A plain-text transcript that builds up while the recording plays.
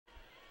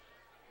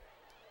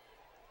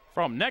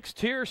From Next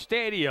Tier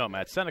Stadium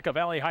at Seneca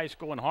Valley High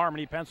School in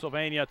Harmony,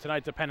 Pennsylvania,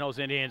 tonight the Penn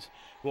Indians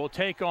will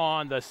take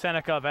on the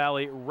Seneca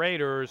Valley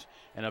Raiders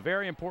in a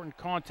very important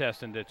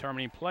contest in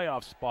determining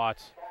playoff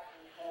spots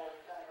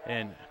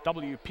in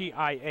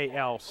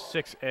WPIAL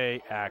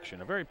 6A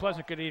action. A very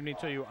pleasant good evening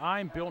to you.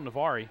 I'm Bill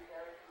Navari.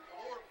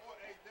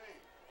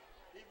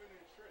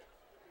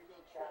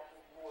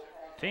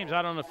 Teams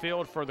out on the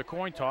field for the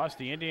coin toss.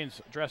 The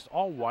Indians dressed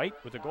all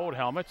white with the gold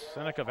helmets.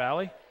 Seneca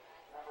Valley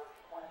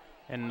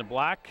in the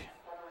black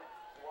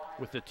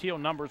with the teal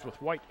numbers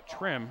with white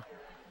trim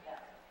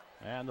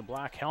and the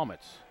black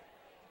helmets.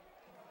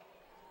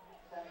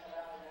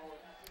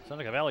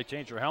 Seneca Valley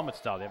changed their helmet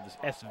style. They have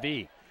this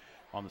SV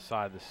on the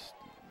side of this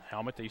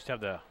helmet. They used to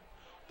have the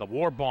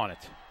war bonnet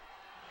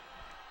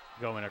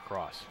going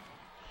across.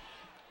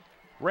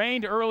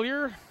 Rained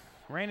earlier.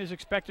 Rain is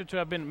expected to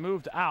have been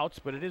moved out,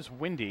 but it is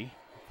windy.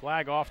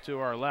 Flag off to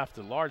our left,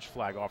 the large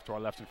flag off to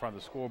our left in front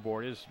of the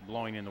scoreboard is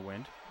blowing in the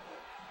wind.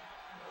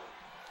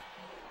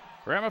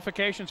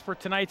 Ramifications for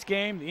tonight's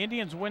game. The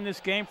Indians win this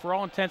game. For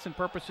all intents and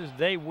purposes,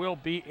 they will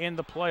be in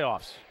the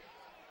playoffs.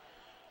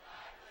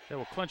 They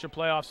will clinch a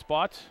playoff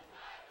spot.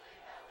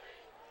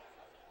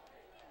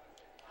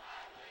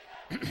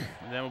 And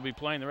then we'll be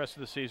playing the rest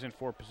of the season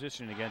for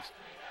positioning against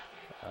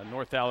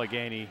North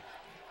Allegheny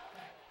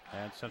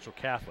and Central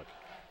Catholic.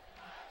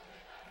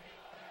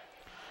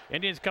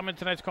 Indians come in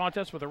tonight's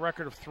contest with a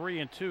record of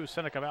 3-2.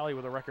 Seneca Valley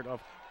with a record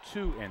of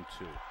 2-2.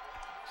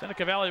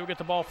 Seneca Valley will get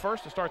the ball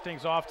first to start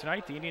things off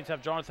tonight. The Indians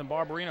have Jonathan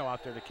Barbarino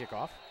out there to kick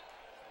off.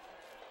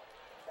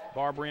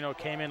 Barbarino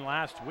came in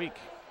last week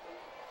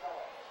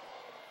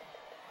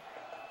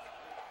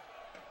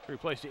to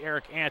replace the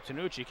Eric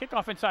Antonucci.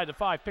 Kickoff inside the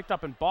 5, picked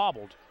up and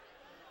bobbled.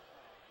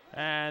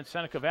 And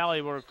Seneca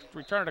Valley will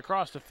return it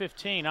across the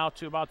 15 out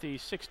to about the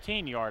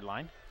 16-yard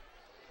line.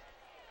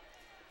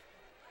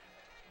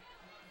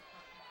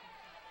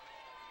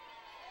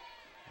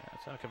 And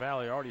Seneca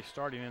Valley already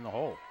starting in the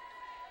hole.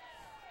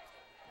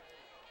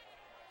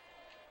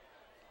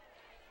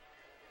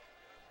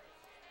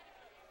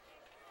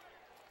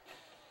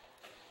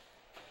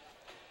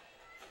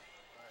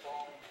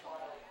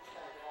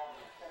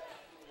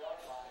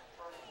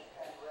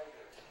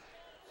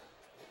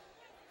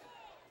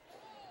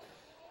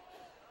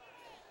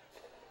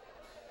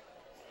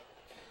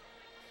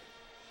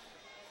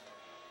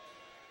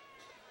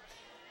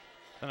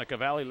 Seneca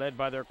Valley led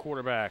by their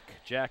quarterback,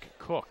 Jack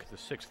Cook, the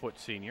 6-foot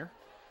senior.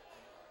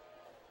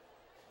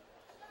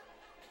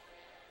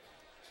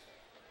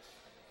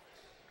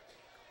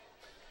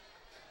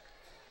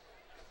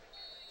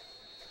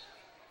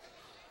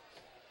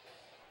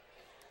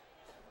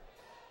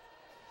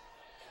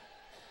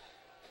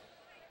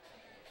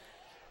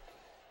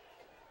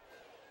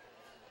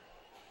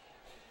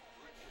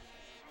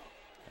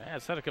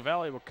 And Seneca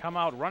Valley will come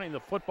out running the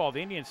football.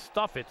 The Indians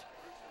stuff it.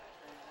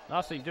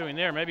 Nothing doing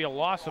there, maybe a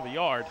loss of a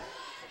yard.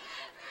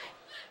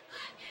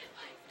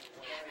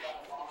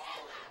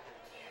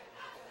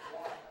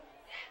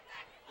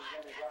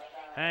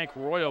 Hank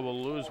Royal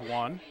will lose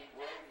one.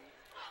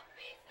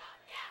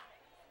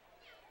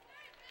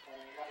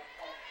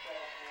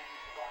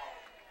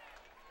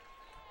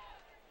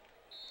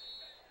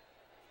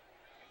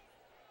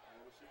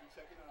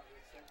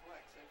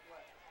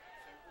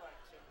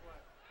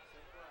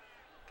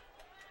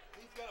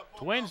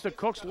 Twins to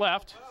Cook's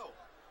left.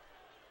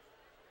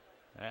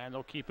 And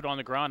they'll keep it on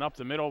the ground up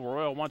the middle.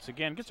 Royal once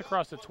again gets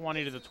across the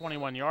 20 to the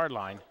 21-yard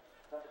line.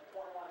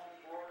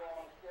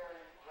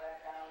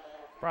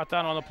 Brought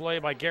down on the play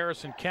by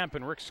Garrison Kemp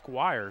and Rick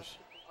Squires.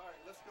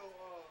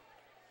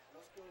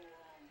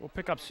 We'll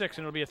pick up 6,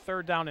 and it'll be a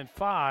 3rd down and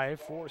 5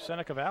 for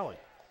Seneca Valley.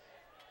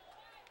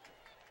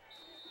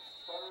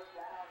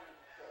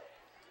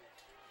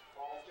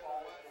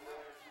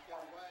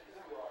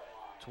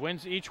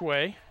 Twins each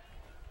way.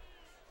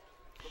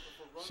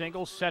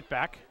 Single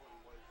setback.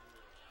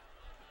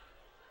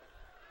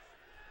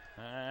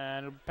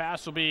 And the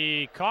pass will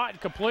be caught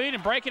and complete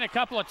and breaking a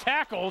couple of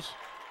tackles.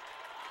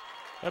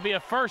 It'll be a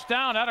 1st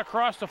down out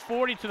across the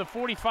 40 to the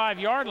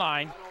 45-yard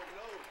line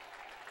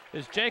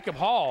is Jacob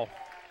Hall.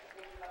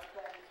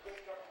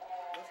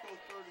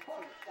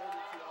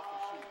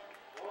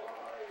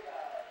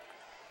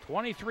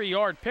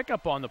 23-yard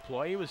pickup on the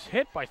play. He was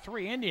hit by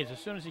 3 Indians as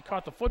soon as he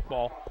caught the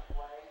football,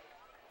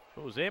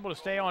 but was able to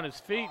stay on his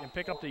feet and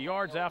pick up the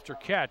yards after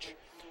catch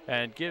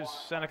and gives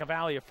Seneca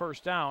Valley a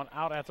 1st down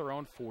out at their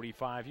own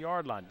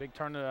 45-yard line. Big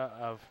turn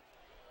of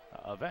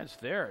events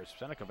there.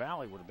 Seneca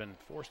Valley would have been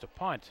forced to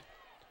punt,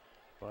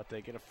 but they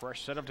get a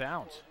fresh set of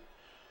downs.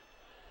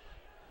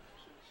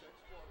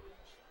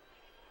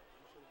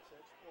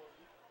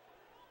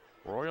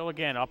 Royal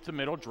again up the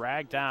middle,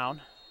 dragged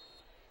down.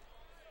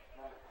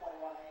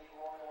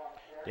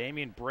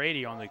 Damian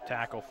Brady on the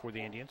tackle for the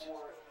Indians.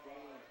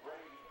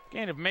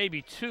 Gain of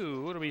maybe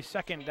 2. It'll be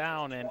 2nd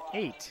down and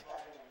 8.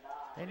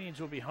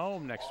 Indians will be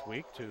home next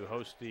week to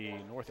host the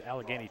North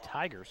Allegheny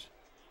Tigers.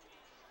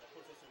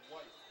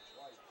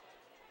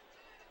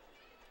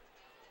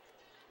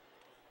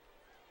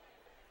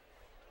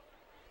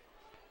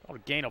 A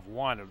gain of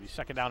 1. It'll be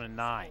 2nd down and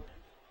 9.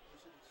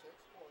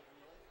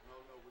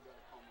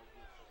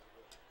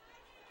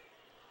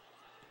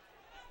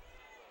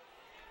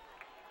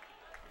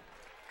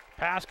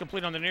 Pass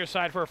complete on the near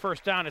side for a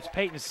first down. It's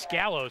Peyton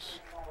Scallos.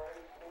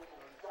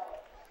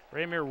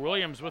 Ramir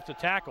Williams with the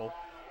tackle.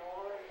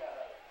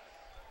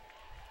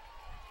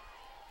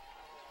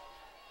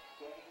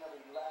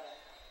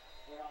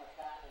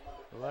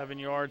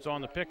 $11 yards on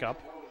the pickup.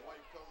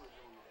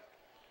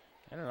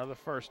 And another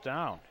first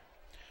down.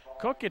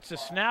 Cook gets a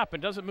snap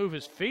and doesn't move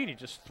his feet. He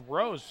just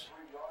throws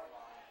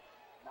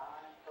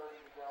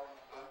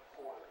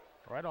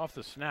right off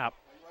the snap.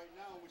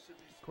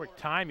 Quick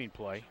timing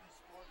play.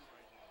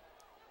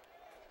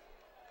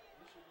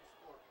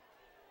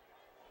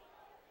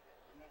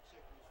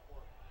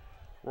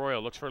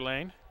 Royal looks for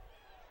lane.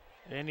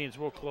 The Indians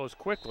will close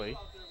quickly.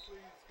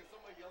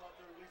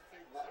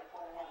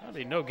 That'll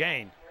be no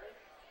gain.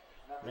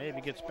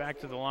 Maybe gets back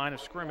to the line of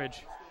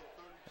scrimmage,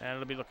 and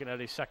it'll be looking at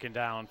a second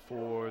down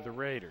for the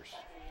Raiders.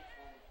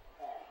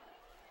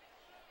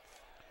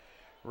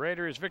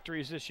 Raiders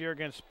victories this year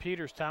against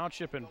Peters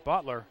Township and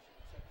Butler.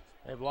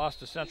 They've lost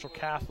to Central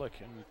Catholic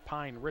and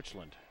Pine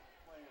Richland.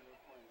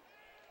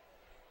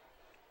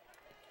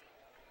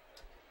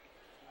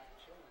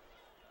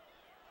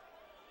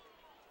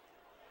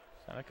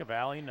 Seneca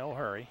Valley, no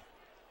hurry.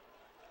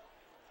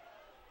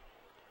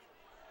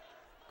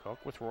 Cook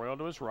with Royal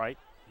to his right.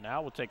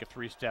 Now we'll take a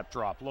three-step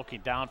drop.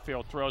 Looking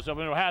downfield, throws up,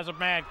 and has a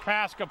man.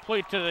 Pass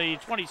complete to the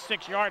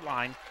 26-yard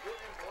line.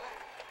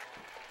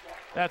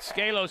 That's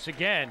Scalos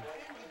again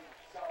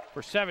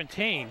for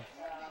 17.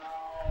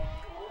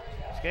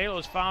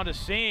 Scalos found a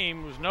seam.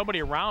 There was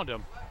nobody around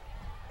him.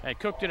 And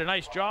Cook did a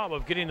nice job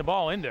of getting the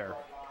ball in there.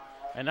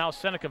 And now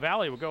Seneca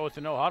Valley will go with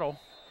the no huddle.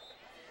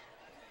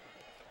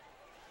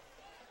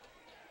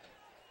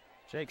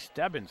 Jake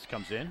Stebbins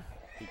comes in.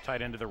 He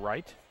tight end to the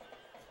right.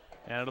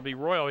 And it'll be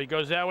Royal. He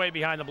goes that way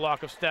behind the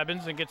block of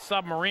Stebbins and gets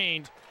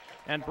submarined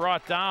and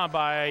brought down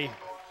by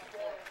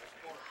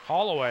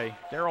Holloway,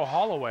 Darryl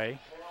Holloway,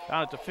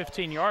 down at the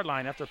 15-yard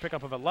line after a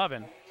pickup of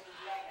 11.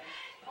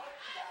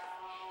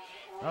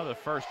 Another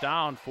first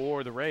down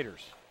for the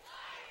Raiders.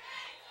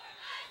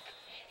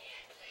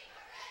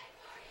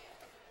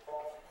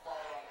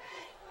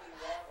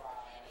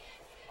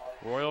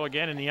 Royal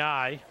again in the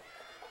eye,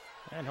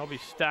 and he'll be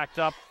stacked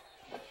up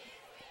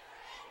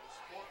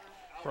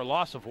for a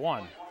loss of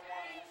 1.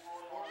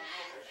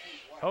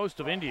 Host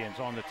of Indians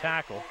on the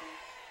tackle.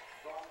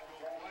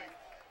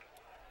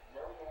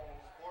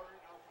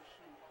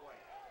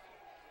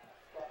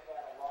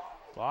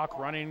 Clock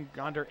running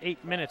under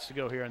 8 minutes to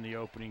go here in the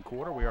opening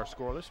quarter. We are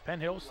scoreless. Penn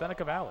Hills,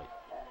 Seneca Valley.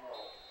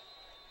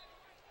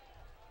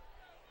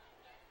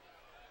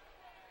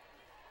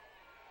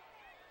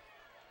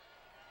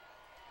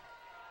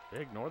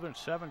 Big Northern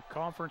 7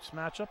 conference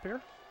matchup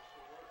here.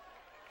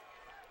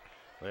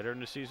 Later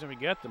in the season we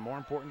get, the more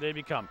important they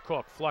become.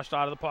 Cook flushed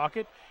out of the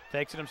pocket,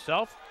 takes it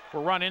himself.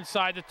 Will run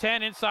inside the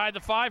 10, inside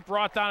the 5,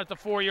 brought down at the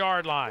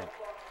 4-yard line.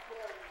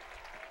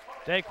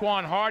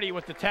 Daquan Hardy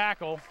with the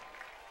tackle.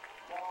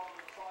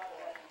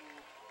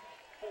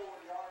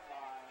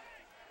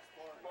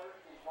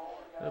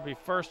 It'll be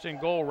first and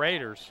goal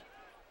Raiders.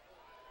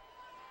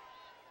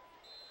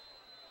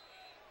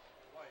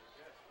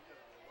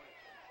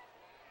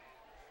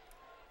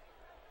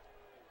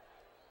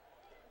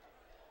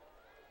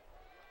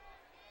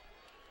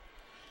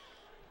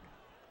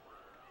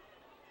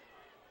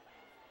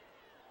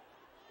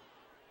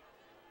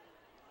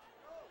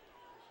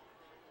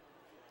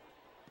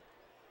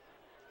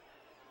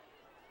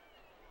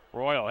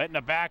 Royal hitting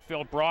the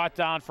backfield, brought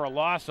down for a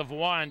loss of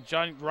 1.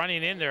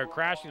 Running in there,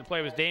 crashing the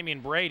play was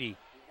Damian Brady.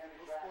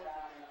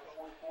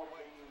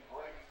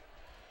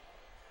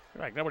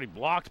 Like nobody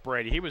blocked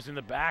Brady. He was in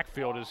the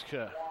backfield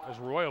as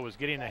Royal was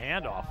getting the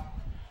handoff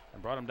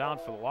and brought him down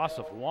for the loss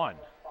of 1.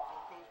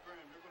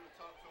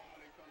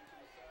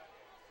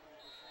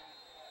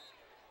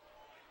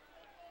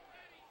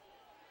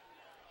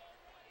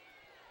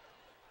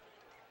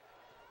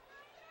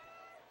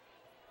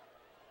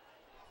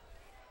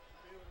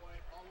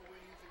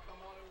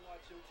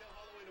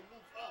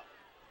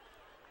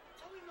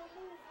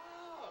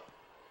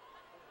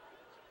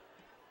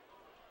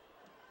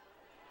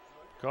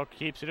 Cook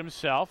keeps it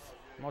himself.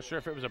 I'm not sure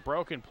if it was a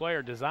broken play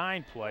or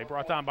design play.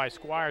 Brought down by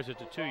Squires at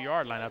the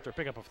 2-yard line after a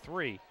pickup of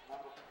 3.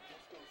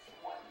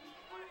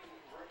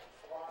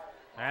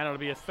 And it'll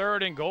be a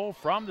third and goal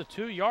from the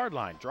 2-yard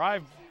line.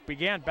 Drive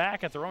began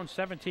back at their own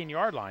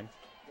 17-yard line.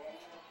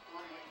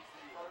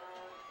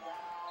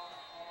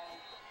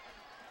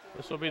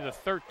 This will be the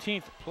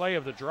 13th play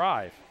of the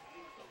drive.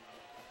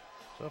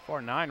 So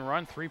far, 9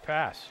 run, 3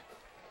 pass.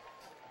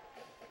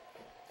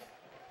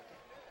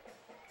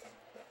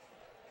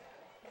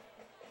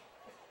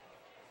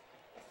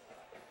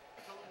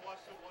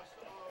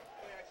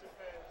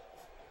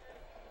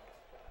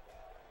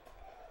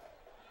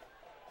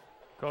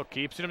 Cook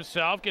keeps it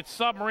himself, gets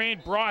submarine,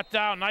 brought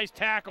down. Nice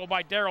tackle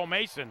by Daryl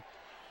Mason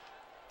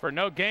for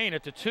no gain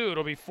at the 2.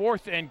 It'll be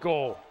 4th and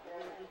goal.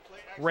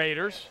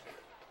 Raiders.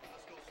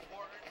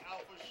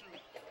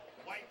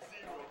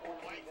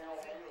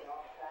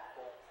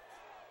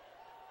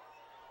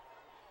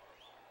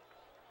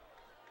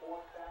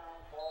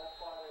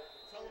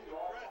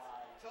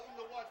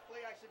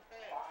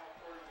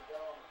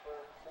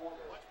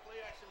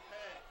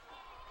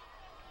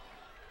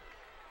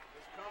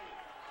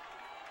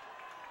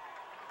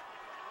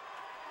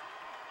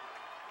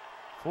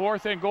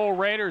 Fourth and goal,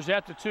 Raiders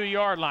at the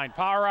 2-yard line.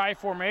 Power I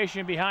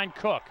formation behind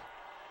Cook.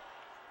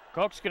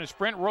 Cook's going to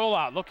sprint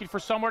rollout, looking for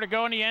somewhere to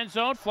go in the end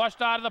zone.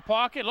 Flushed out of the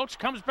pocket,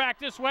 comes back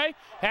this way,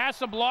 has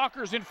some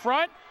blockers in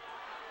front,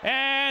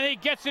 and he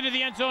gets into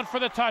the end zone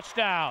for the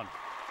touchdown.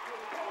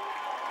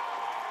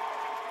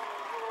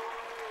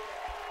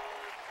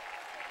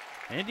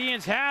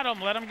 Indians had him,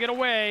 let him get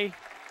away.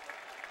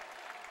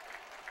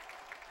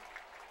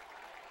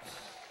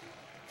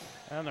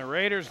 And the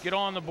Raiders get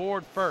on the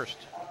board first.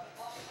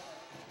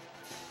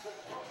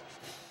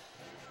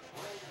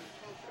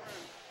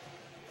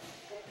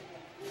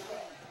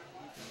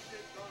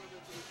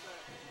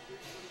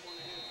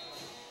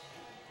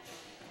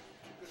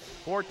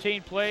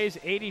 $14 plays,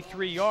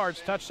 83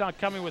 yards. Touchdown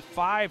coming with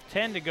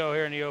 5:10 to go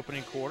here in the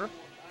opening quarter.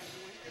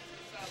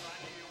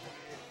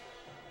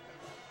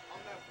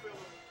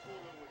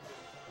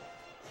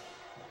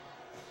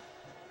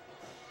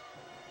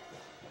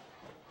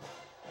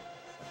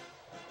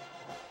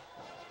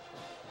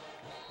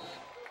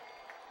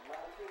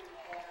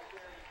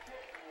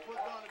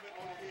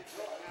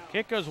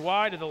 Kick goes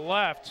wide to the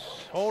left.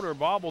 Holder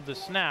bobbled the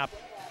snap.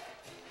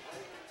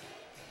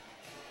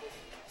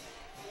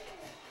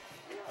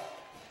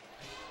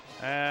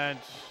 And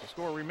the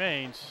score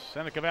remains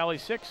Seneca Valley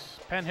 6,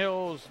 Penn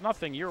Hills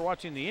nothing. You're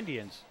watching the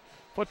Indians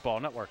Football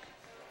Network.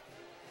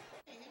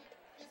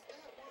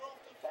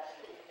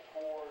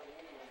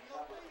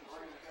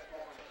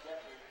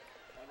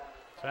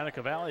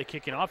 Seneca Valley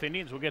kicking off. The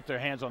Indians will get their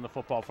hands on the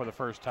football for the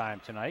first time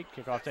tonight.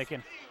 Kickoff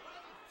taken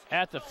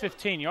at the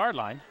 15-yard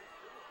line.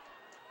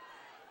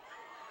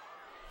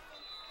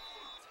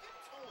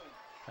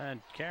 And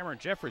Cameron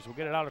Jeffries will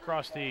get it out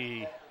across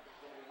the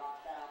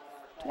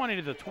 20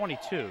 to the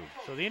 22.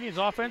 So the Indians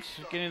offense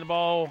getting the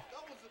ball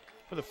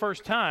for the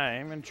first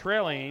time and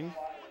trailing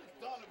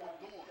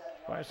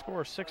by a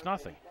score of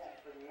 6-0.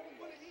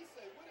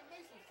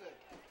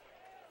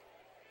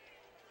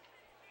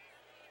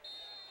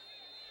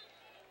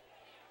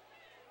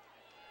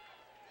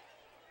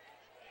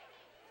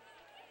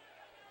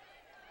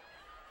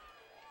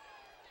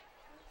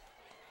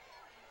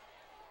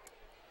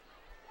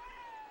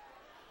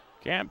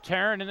 Cam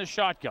Tarrant in the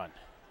shotgun.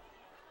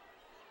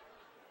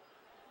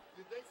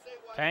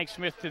 Tank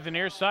Smith to the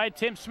near side.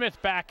 Tim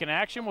Smith back in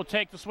action. Will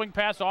take the swing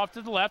pass off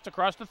to the left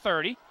across the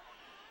 30.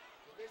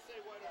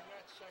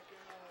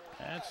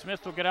 And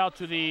Smith will get out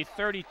to the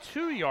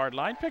 32-yard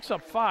line. Picks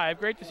up 5.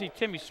 Great to see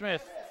Timmy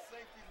Smith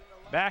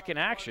back in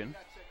action.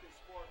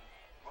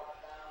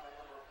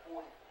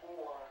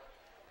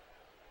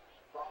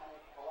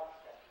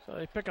 So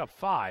they pick up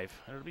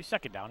 5. And it'll be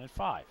second down and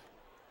 5.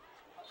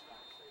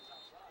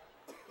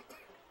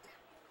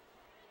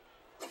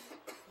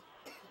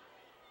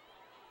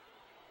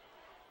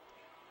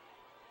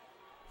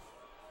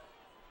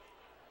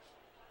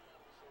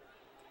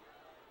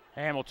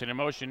 Hamilton in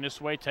motion this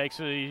way, takes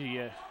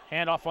the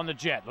handoff on the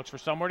jet, looks for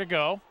somewhere to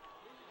go.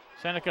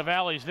 Seneca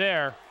Valley's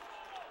there.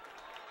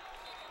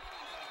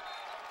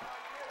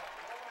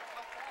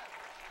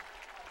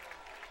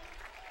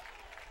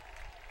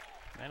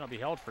 Man will be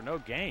held for no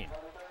gain.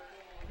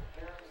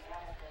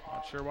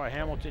 Not sure why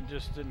Hamilton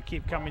just didn't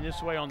keep coming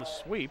this way on the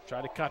sweep.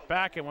 Tried to cut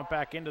back and went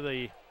back into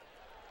the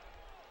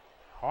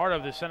heart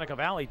of the Seneca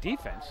Valley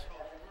defense.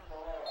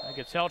 And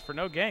gets held for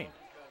no gain.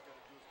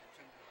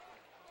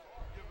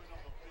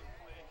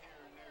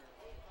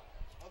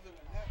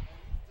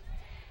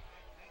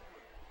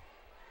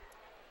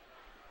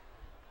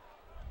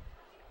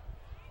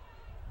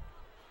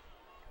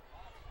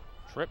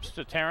 Trips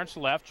to Tarrant's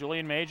left.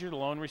 Julian Major, the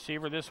lone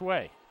receiver this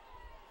way.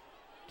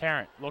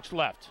 Tarrant looks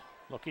left.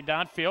 Looking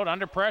downfield,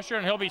 under pressure,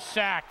 and he'll be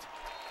sacked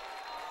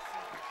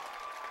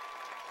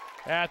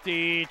at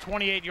the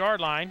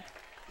 28-yard line.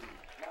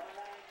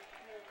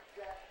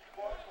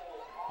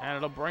 And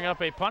it'll bring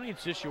up a punting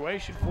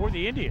situation for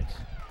the Indians.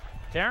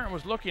 Tarrant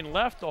was looking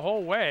left the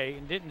whole way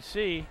and didn't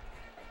see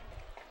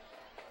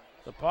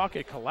the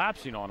pocket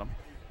collapsing on him.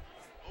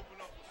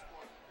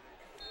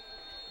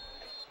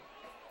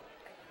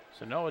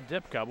 So Noah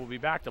Dipka will be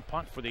back to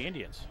punt for the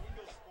Indians.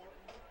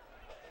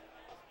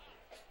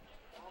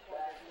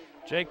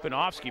 Jake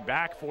Banofsky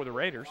back for the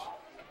Raiders.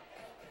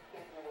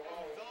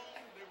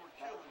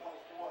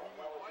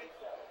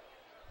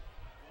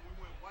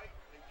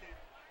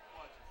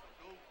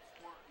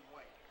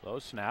 Low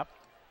snap.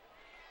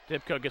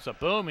 Dipka gets a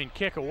booming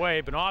kick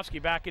away.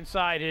 Banofsky back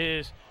inside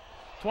his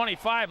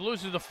 25,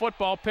 loses the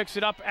football, picks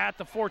it up at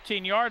the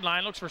 14-yard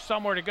line, looks for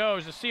somewhere to go.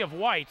 There's a sea of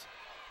white.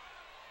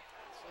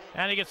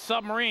 And he gets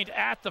submarined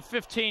at the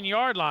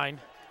 15-yard line.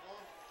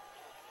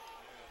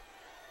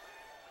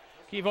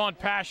 Kevon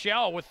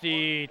Paschal with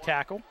the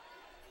tackle.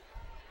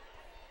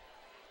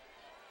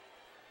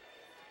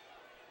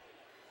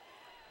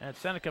 And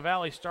Seneca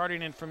Valley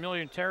starting in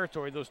familiar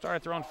territory. They'll start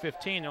at their own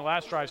 15. Their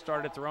last drive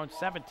started at their own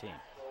 17.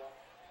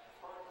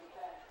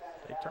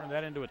 They turned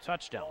that into a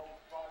touchdown.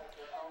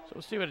 So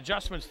we'll see what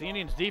adjustments the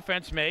Indians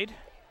defense made.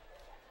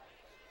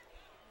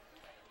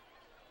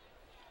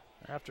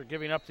 after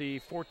giving up the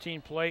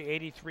 14-play,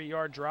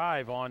 83-yard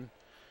drive on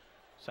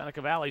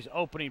Seneca Valley's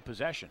opening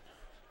possession.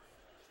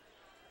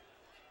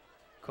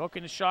 Cook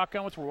in the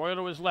shotgun with Royal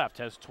to his left.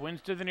 Has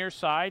twins to the near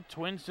side,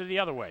 twins to the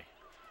other way.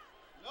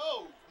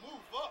 No,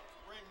 move up,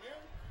 Rainier.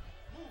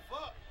 Move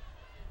up.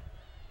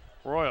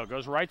 Royal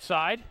goes right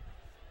side.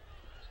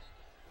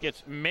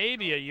 Gets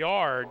maybe a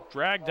yard,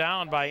 dragged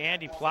down by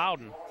Andy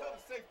Plowden. Tell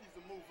the safeties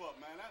to move up,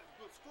 man.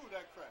 Screw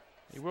that crap.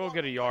 He will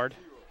get a yard.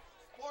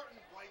 Spartan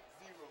white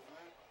zero,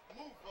 man.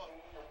 Move up.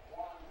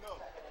 No,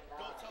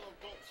 don't tell them,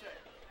 don't check.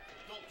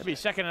 It'll be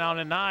 2nd down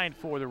and 9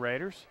 for the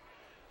Raiders.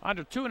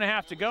 Under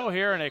 2.5 to go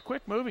here in a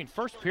quick moving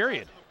first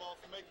period.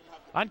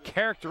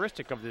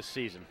 Uncharacteristic of this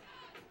season.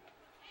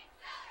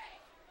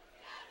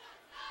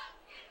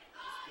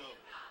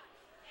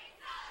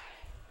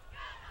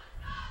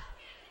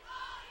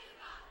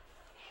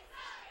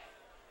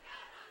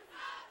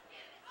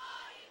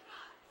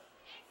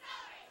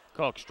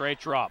 Cook, straight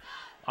drop.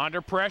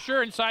 Under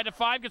pressure, inside the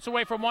 5, gets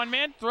away from one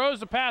man, throws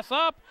the pass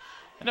up,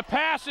 and the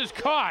pass is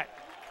caught.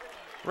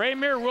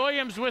 Raymir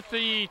Williams with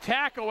the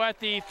tackle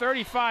at the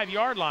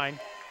 35-yard line.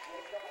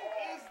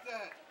 What is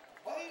that?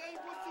 What's he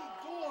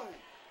doing?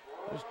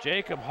 There's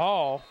Jacob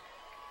Hall.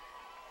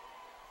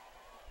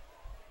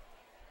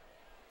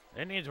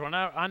 Indians were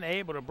now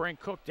unable to bring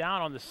Cook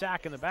down on the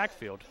sack in the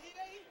backfield. Tell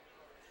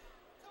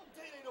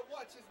Day-Day to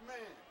watch his man.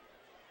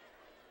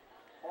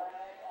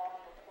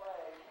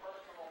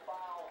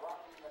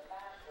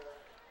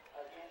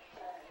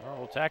 Well,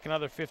 we'll tack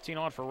another 15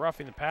 on for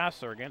roughing the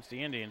passer against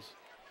the Indians.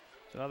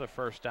 It's another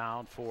first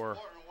down for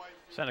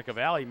Seneca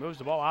Valley. Moves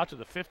the ball out to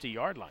the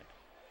 50-yard line.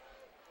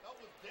 That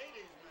was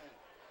Day-Day's man.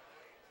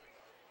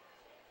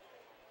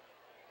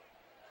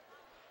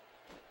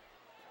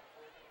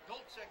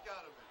 Don't check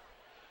out of it.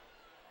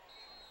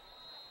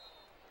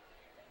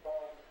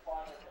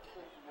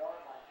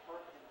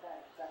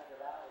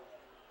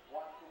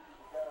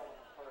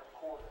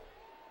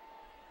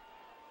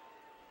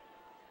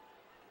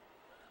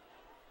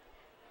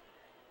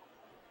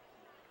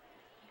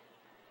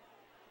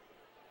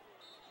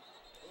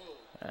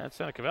 And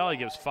Seneca Valley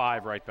gives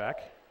 5 right back.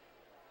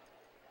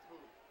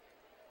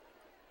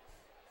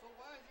 So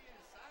why is he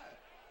inside?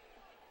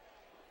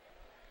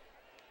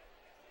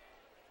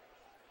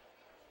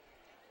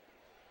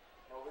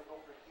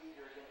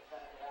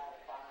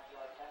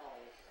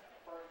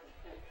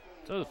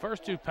 So the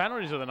first 2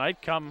 penalties of the night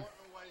come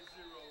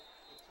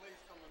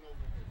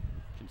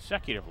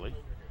consecutively.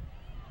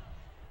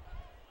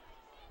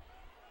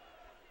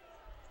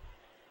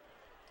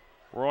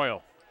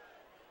 Royal.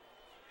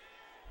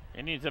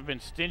 Indians have been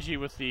stingy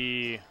with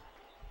the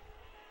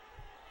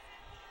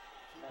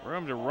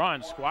room to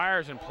run.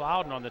 Squires and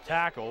Plowden on the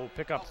tackle will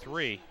pick up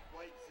 3.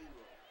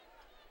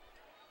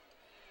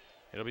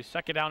 It'll be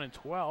 2nd down and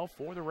 12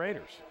 for the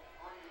Raiders.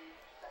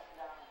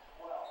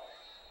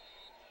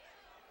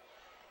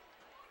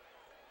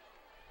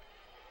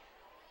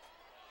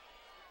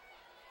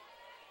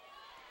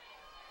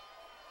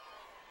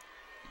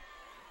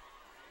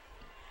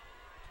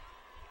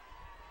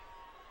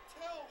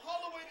 Tell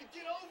Holloway to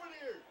get over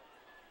there.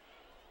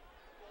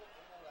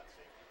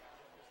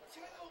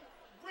 Tell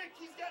Rick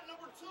he's got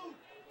number 2.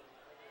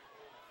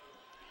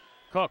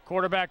 Cook,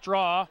 quarterback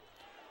draw,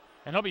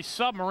 and he'll be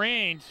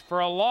submarined for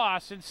a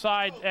loss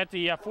inside at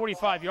the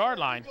 45-yard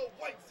line.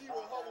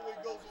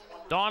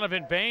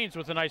 Donovan Baines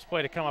with a nice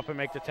play to come up and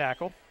make the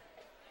tackle.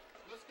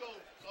 Let's go,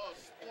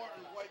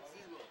 Spartan white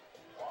zero.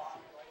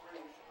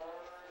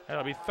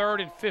 That'll be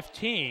 3rd and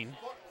 15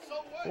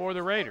 for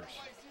the Raiders.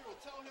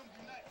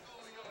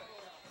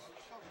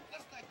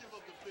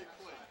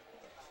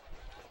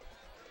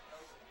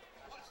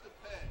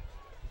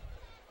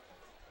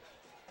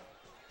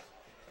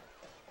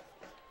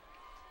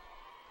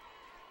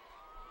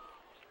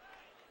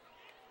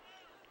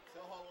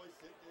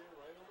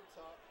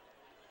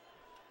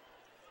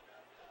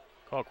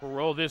 Cook will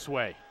roll this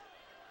way.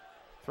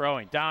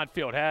 Throwing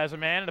downfield, has a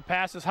man, and the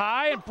pass is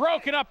high and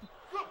broken up.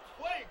 Good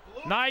play,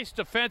 Blue. Nice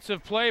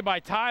defensive play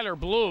by Tyler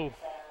Blue.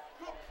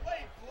 Good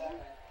play, Blue.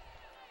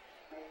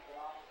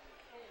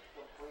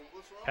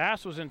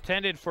 Pass was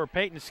intended for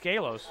Peyton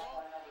Scalos.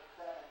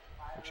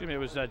 Excuse me, it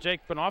was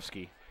Jake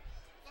Banofsky.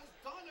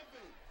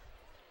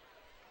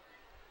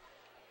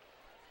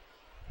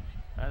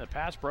 And the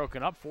pass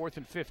broken up, 4th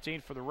and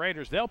 15 for the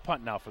Raiders. They'll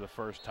punt now for the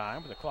first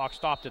time. The clock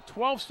stopped at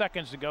 12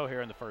 seconds to go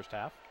here in the first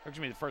half.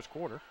 Excuse me, the first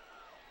quarter.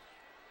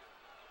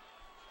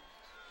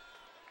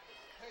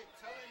 Hey,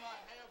 tell him I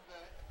have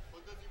that,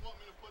 but does he want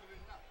me to put it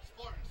in now?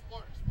 Spartan.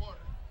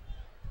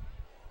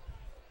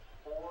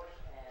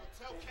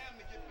 Tell Cam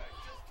to get back.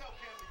 Just tell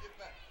Cam to get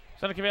back.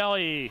 Seneca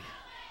Valley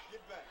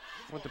Get back.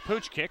 with the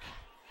pooch kick.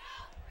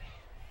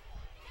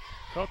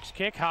 Cook's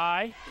kick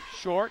high,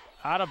 short,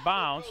 out of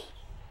bounds.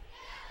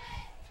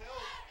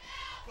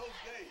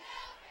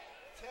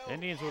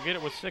 Indians will get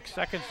it with 6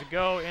 seconds to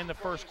go in the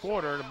first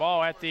quarter. The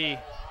ball at the, we're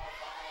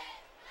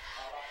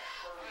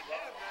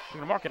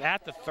going to mark it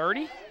at the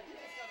 30.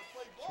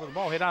 So the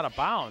ball hit out of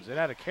bounds. It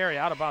had a carry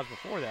out of bounds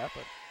before that,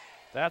 but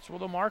that's where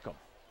they'll mark them.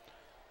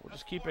 We'll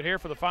just keep it here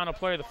for the final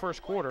play of the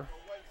first quarter.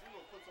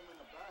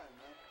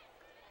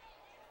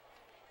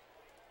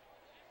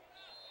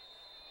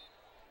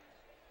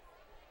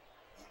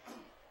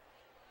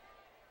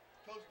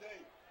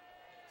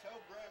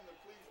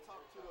 please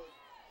talk to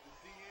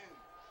the DN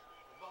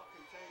about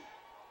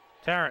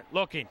containment. Tarrant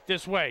looking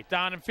this way,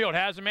 down in field,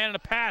 has a man in a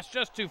pass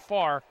just too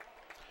far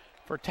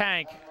for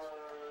Tank.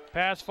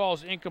 Pass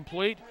falls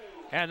incomplete,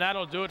 and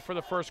that'll do it for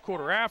the first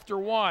quarter. After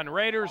one,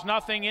 Raiders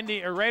nothing,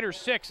 Raiders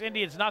 6,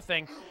 Indians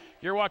nothing.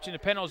 You're watching the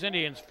Penn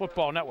Indians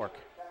Football Network.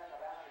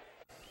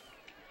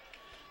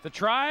 The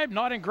Tribe,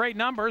 not in great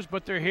numbers,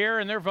 but they're here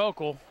and they're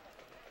vocal.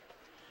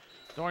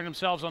 Throwing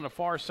themselves on the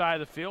far side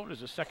of the field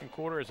as the second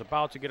quarter is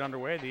about to get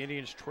underway. The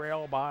Indians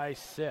trail by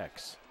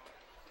 6.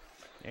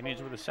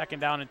 Indians with a second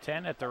down and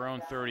 10 at their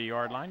own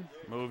 30-yard line,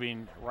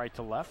 moving right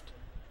to left.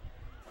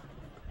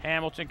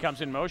 Hamilton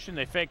comes in motion.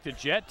 They fake the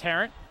jet.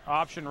 Tarrant,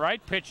 option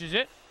right, pitches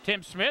it.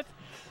 Tim Smith,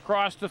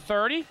 across the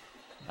 30.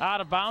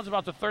 Out of bounds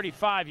about the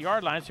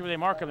 35-yard line. Let's see where they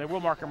mark him. They will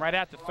mark him right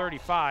at the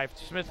 35.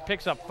 Smith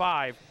picks up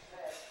 5.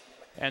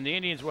 And the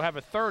Indians will have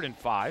a 3rd and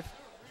 5.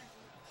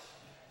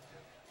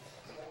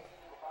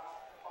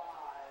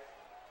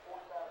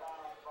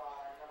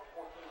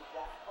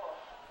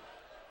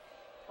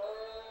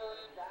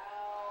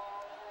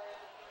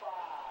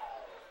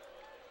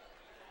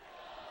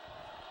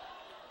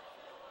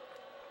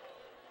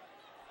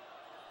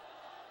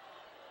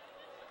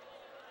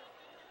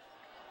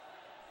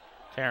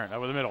 Tarrant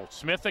over the middle.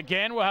 Smith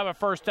again will have a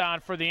first down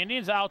for the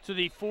Indians out to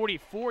the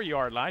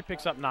 44-yard line.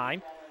 Picks up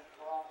 9.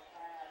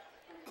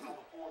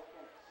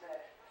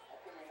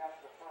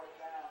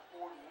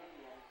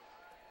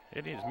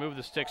 Indians move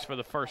the sticks for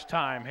the first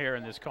time here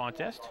in this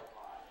contest.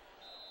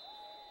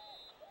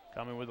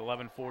 Coming with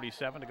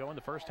 11:47 to go in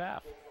the first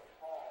half.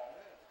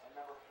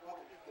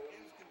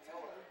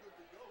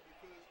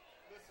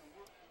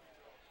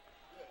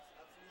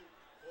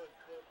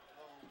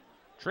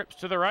 Trips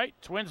to the right,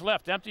 Twins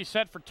left, empty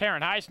set for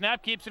Tarrant. High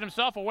snap, keeps it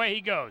himself, away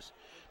he goes.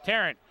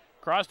 Tarrant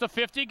across the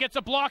 50, gets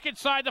a block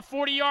inside the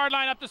 40-yard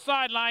line, up the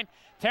sideline.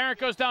 Tarrant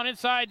goes down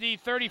inside the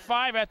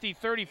 35 at the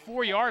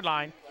 34-yard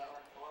line.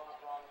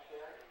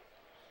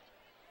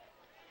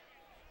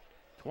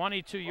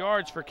 22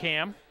 yards for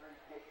Cam.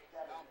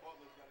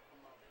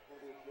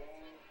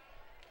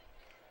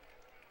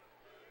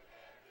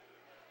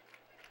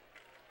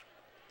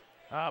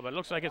 But it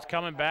looks like it's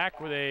coming back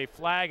with a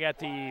flag at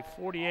the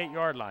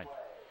 48-yard line.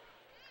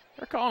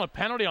 They're calling a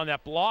penalty on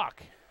that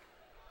block.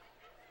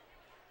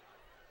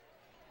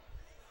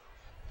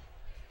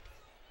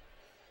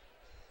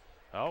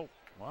 Oh,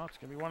 well, it's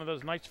going to be one of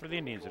those nights for the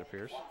Indians, it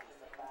appears.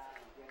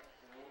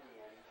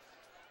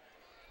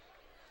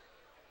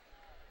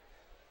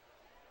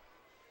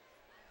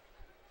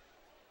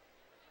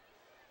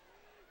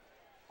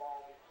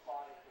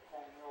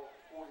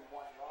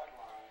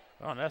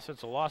 Well, in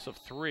essence, a loss of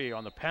 3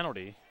 on the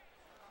penalty.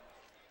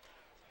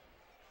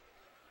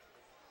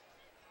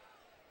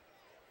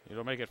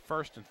 It'll make it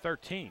 1st and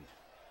 13.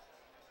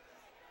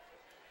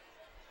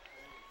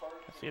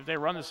 Let's see if they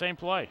run the same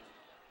play.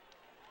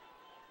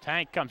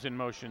 Tank comes in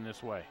motion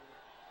this way.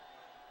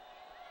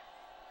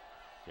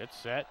 Gets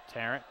set,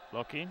 Tarrant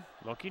looking,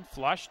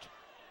 flushed.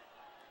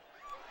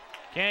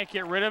 Can't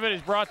get rid of it,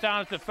 he's brought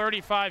down at the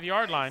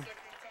 35-yard line.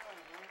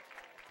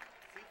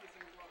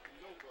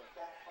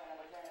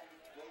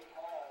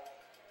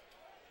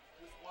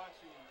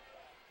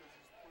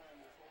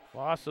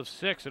 Loss of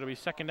 6, it'll be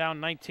second down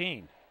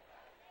 19.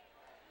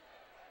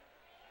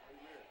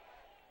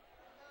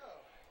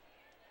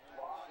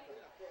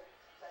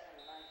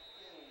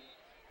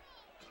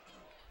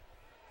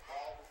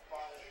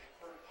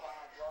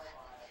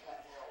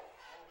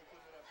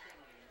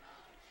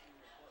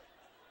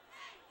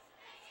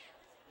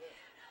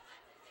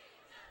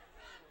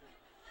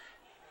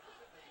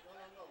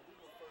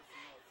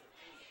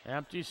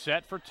 Empty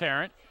set for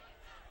Tarrant.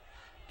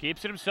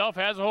 Keeps it himself,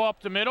 has a hole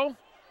up the middle.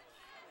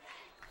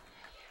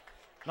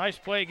 Nice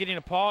play getting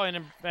a paw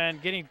in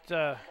and getting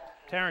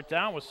Tarrant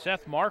down was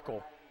Seth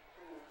Markle.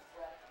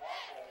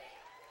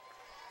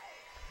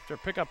 After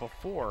pick up a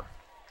 4.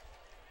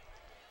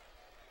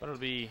 But it'll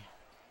be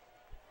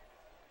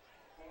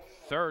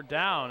 3rd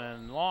down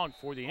and long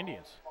for the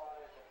Indians.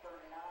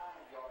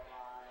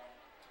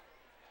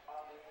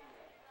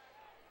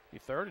 Be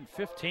 3rd and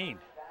 15.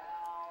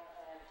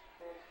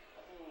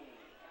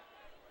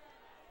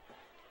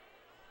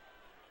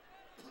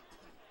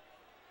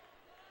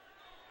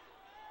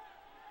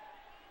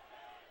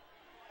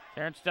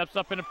 Tarrant steps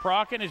up into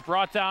Proc and is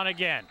brought down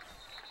again.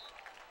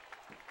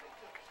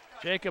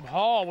 Jacob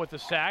Hall with the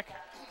sack.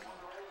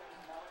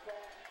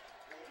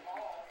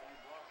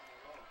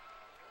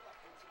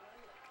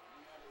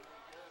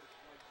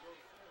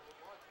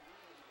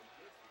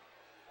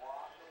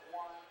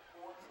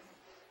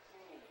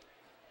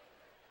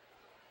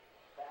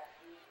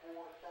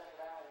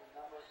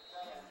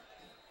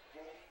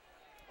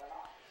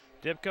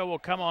 Dipko will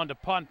come on to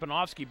punt.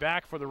 Panofsky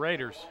back for the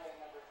Raiders.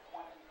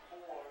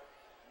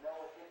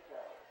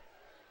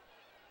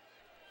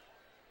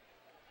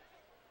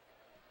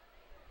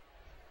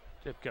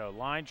 Dipko,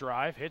 line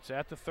drive, hits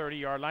at the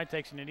 30-yard line,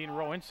 takes an Indian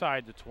roll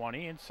inside the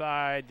 20,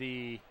 inside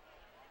the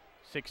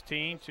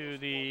 16 to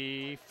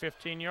the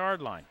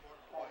 15-yard line.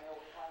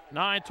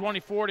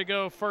 9:24 to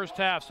go, first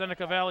half.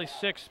 Seneca Valley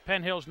 6,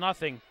 Penn Hills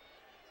nothing.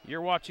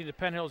 You're watching the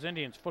Penn Hills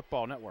Indians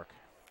Football Network.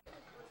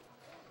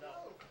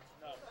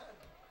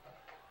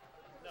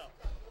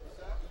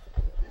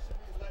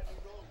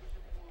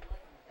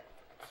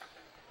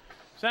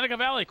 Seneca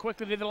Valley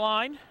quickly to the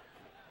line.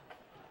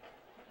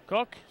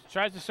 Cook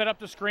tries to set up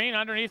the screen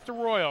underneath the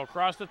Royal.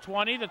 Across the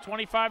 20, the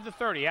 25, the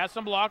 30. Has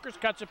some blockers,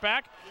 cuts it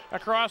back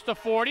across the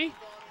 40.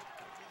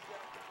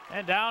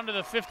 And down to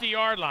the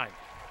 50-yard line.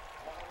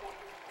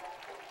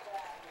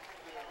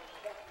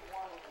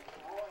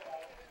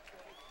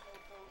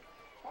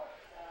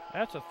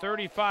 That's a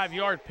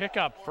 35-yard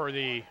pickup for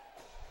the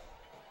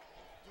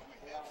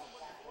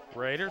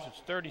Raiders. It's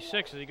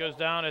 36 as he goes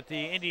down at the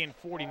Indian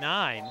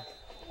 49.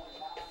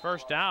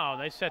 First down.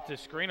 They set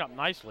this screen up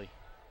nicely.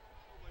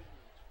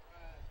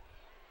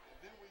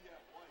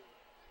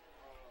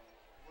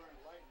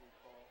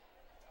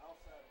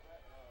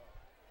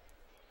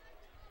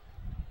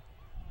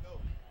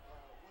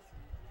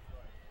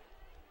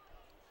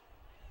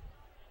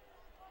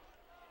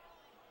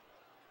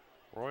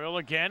 Royal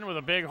again with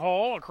a big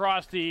hole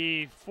across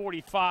the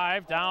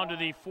 45 down to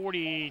the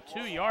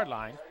 42-yard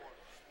line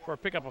for a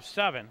pickup of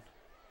 7.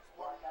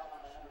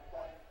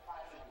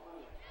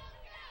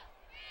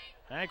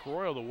 Hank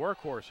Royal, the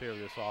workhorse here of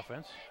this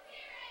offense.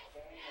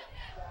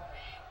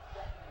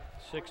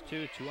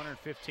 6'2",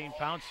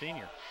 215-pound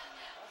senior.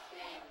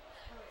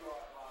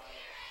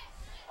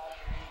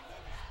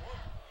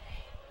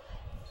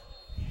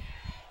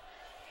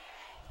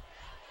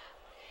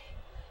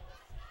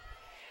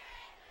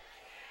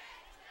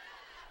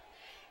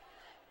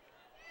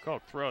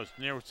 Cook throws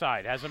near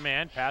side, has a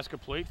man, pass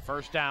complete,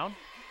 first down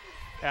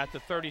at the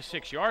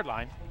 36-yard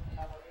line.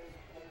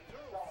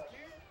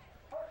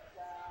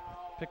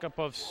 Pickup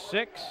of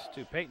 6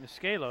 to Peyton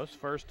Scalos,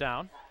 first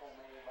down.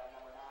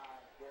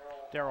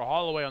 Darryl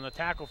Holloway on the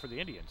tackle for the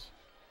Indians.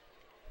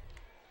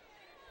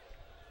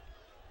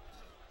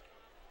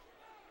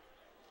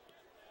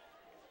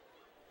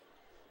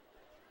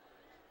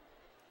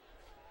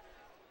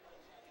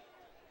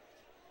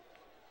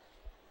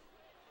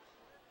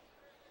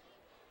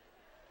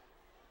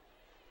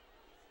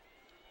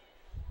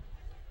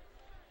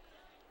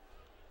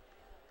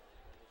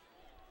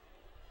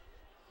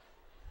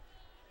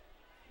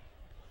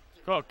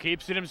 Cook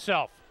keeps it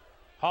himself.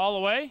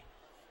 Holloway,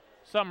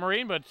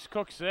 submarine, but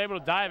Cook's able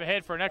to dive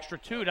ahead for an extra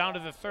 2 down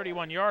to the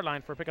 31-yard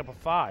line for a pickup of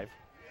 5.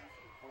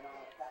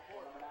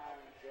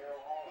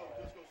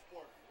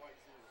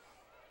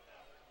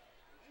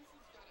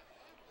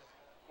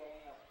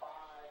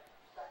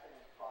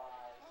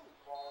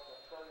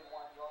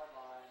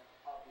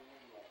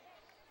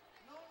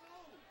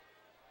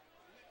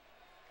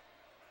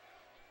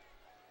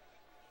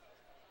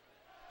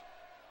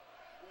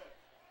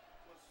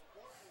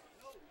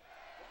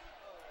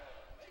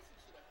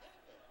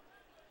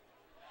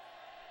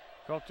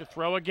 Cook to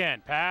throw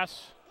again.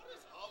 Pass. What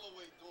is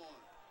Holloway doing?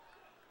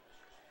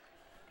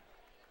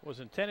 Was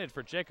intended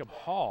for Jacob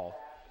Hall.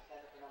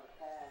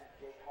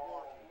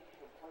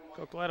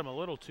 Cook led him a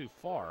little too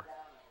far.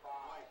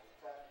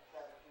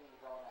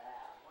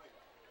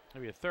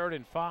 Maybe a 3rd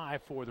and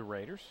 5 for the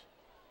Raiders.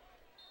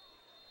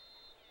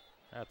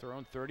 At their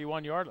own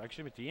 31-yard,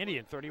 actually at the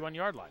Indian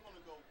 31-yard line.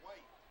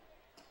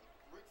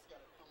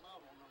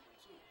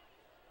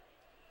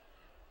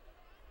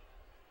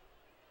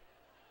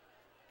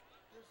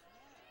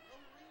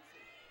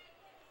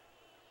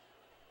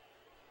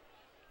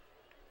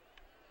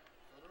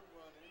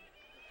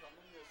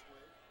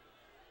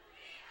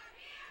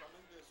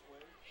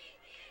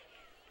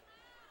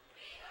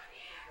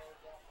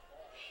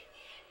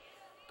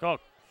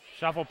 Cook,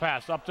 shuffle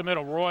pass up the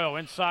middle. Royal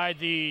inside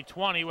the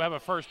 20. We have a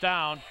first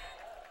down.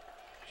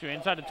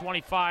 Inside the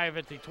 25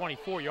 at the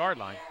 24-yard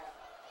line.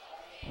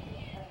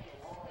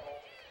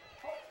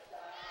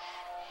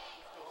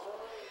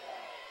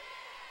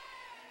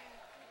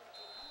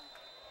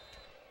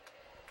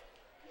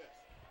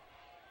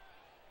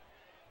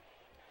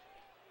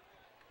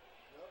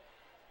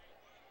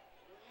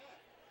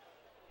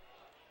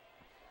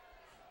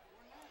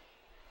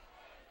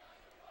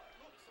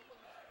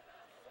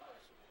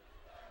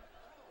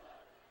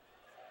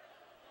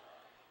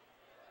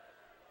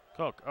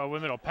 Cook, over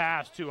the middle,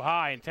 pass too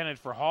high, intended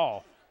for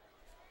Hall.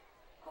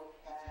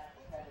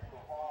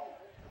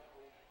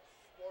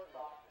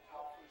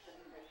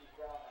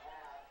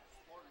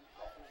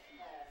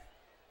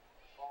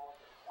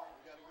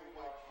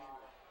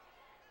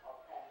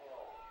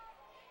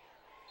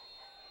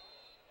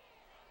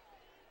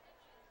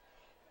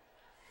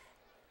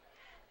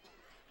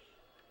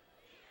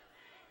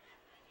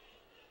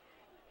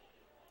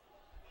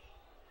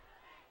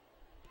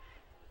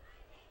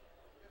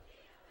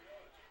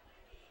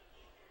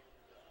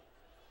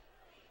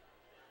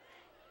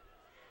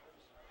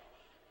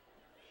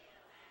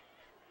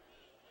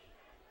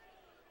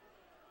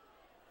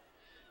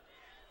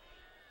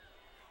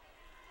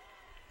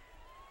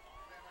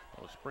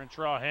 Sprint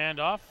draw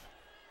handoff.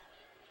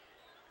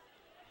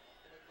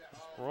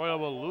 Royal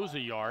will lose a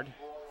yard.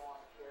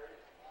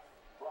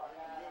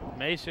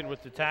 Mason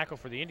with the tackle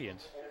for the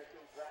Indians.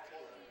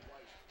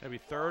 That'll be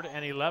 3rd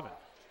and 11.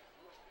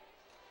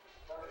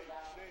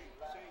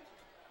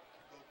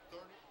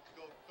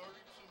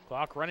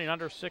 Clock running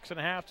under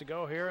 6.5 to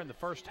go here in the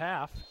first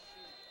half.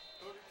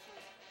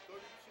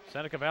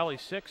 Seneca Valley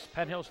 6,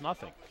 Penn Hills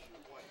nothing.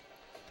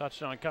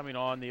 Touchdown coming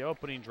on the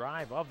opening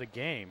drive of the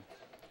game.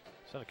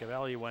 Seneca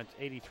Valley went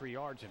 83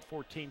 yards in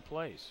 14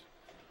 plays.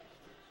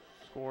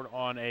 Scored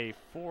on a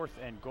 4th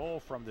and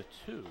goal from the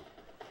 2.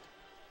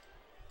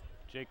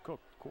 Jake Cook,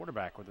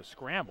 quarterback, with a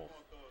scramble.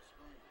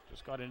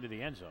 Just got into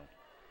the end zone.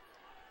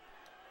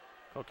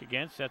 Cook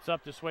again sets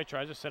up this way,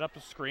 tries to set up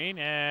the screen,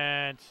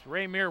 and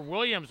Raymere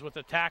Williams with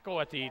the tackle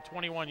at the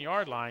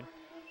 21-yard line.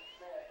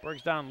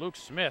 Brings down Luke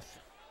Smith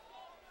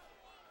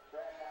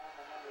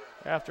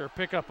after a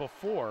pickup of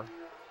 4.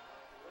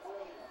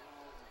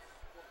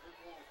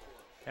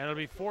 And it'll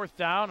be 4th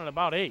down and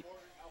about 8.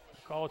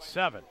 Call it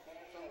 7.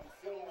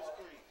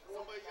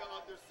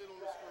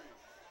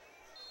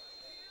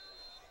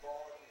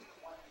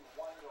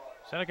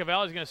 Seneca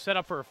Valley is going to set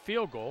up for a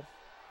field goal.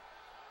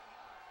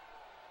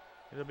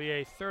 It'll be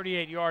a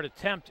 38-yard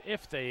attempt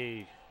if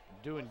they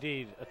do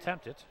indeed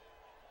attempt it.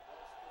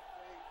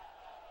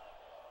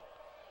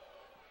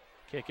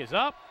 Kick is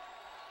up.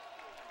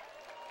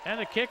 And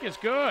the kick is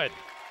good.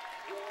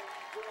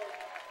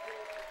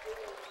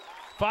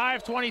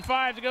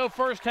 5:25 to go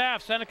first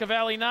half. Seneca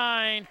Valley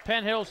 9,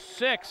 Penn Hills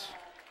 6.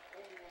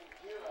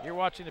 You're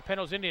watching the Penn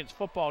Hills Indians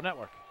Football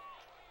Network.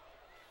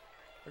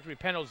 There's going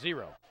to be Penn Hills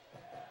 0.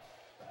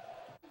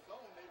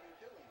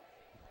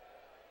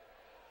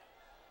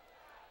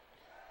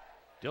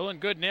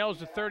 Dylan Good nails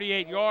the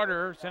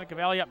 38-yarder. Seneca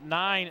Valley up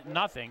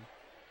 9-0.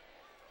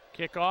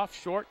 Kickoff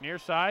short, near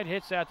side,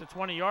 hits at the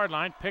 20-yard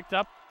line, picked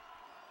up.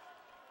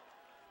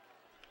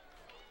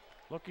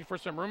 Looking for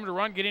some room to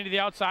run, get into the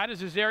outside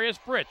is Azarius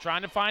Britt,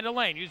 trying to find a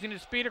lane, using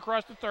his speed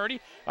across the 30,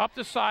 up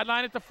the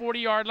sideline at the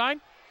 40-yard line.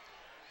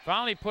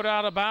 Finally put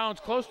out of bounds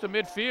close to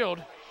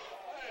midfield.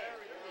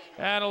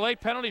 And a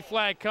late penalty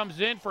flag comes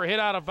in for a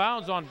hit out of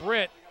bounds on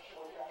Britt.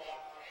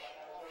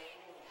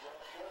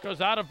 Goes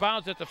out of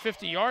bounds at the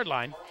 50-yard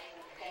line.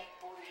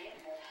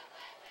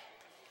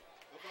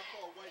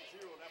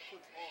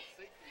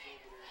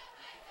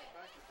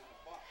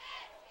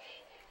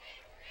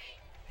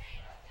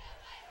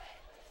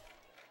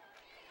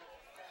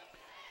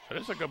 So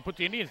this is going to put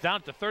the Indians down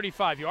at the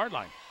 35-yard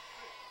line.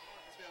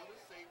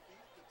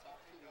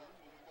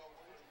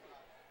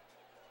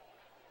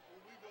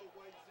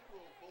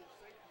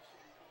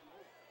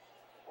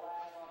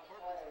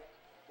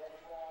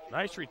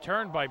 Nice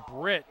return by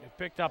Britt, who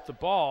picked up the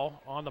ball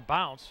on the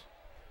bounce.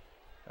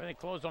 Everything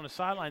closed on the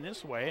sideline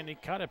this way, and he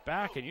cut it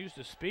back and used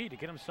the speed to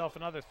get himself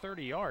another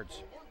 30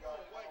 yards.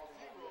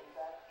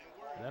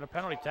 And then a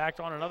penalty tacked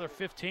on another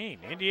 15.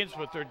 Indians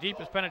with their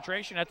deepest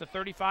penetration at the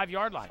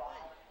 35-yard line.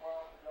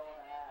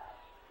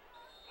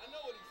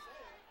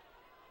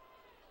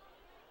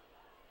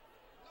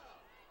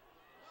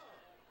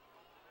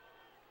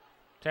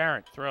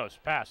 Tarrant throws,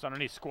 pass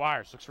underneath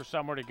Squires, looks for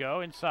somewhere to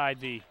go inside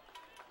the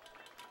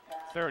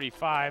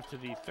 35 to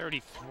the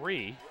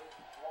 33.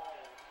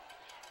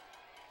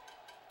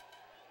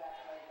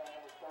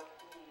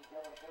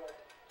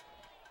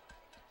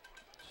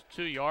 It's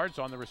 2 yards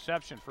on the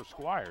reception for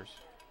Squires.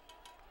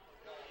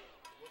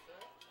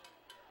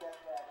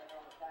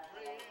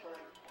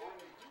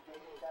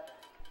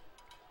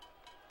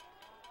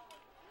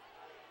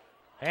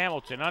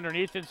 Hamilton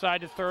underneath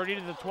inside the 30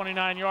 to the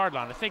 29-yard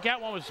line. I think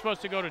that one was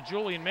supposed to go to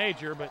Julian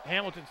Major, but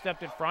Hamilton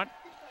stepped in front,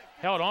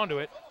 held on to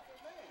it.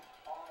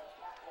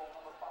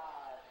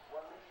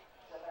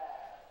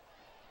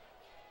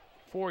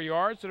 4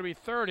 yards. It'll be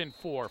 3rd and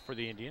 4 for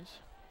the Indians.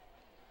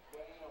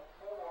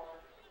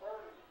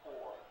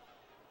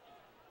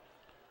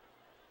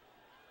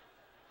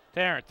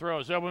 Tarrant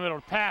throws over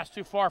middle pass,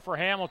 too far for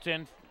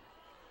Hamilton.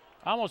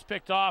 Almost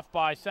picked off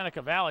by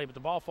Seneca Valley, but the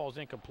ball falls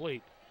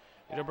incomplete.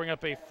 It'll bring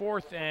up a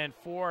 4th and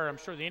 4. I'm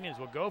sure the Indians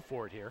will go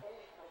for it here.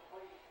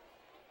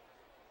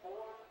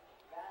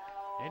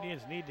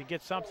 Indians need to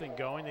get something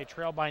going. They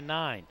trail by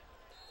 9.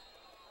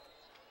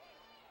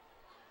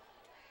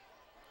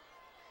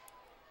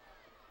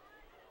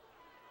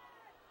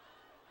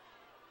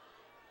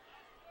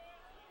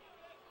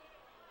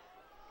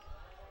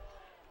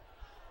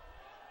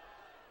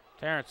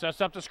 Terrence sets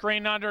up the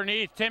screen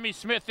underneath. Timmy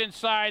Smith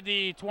inside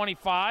the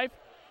 25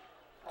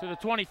 to the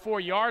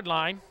 24-yard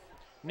line.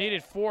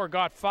 Needed 4,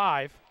 got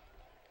 5.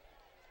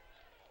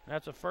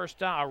 That's a first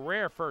down, a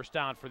rare first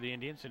down for the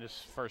Indians in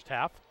this first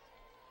half.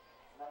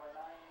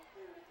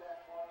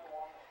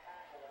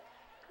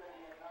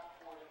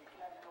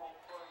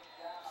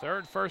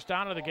 Third first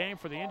down of the game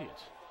for the Indians.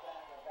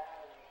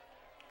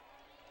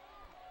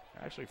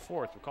 Actually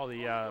 4th. We'll call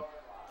the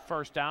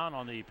first down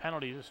on the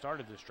penalty that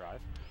started this drive.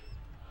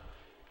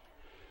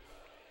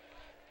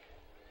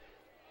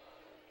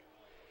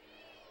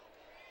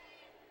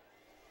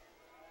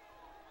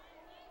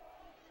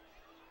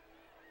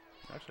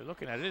 Actually,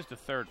 looking at it, is the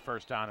 3rd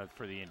first down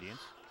for the Indians.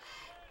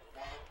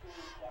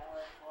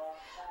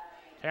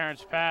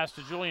 Terrence pass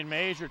to Julian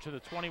Major to the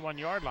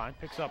 21-yard line,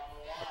 picks up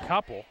a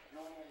couple.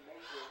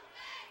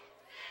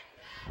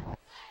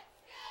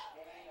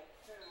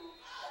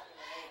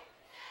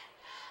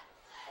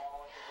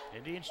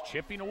 Indians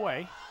chipping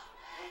away.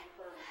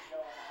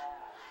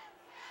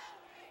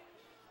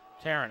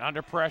 Tarrant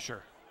under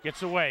pressure.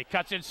 Gets away.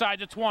 Cuts inside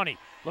the 20.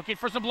 Looking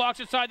for some blocks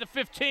inside the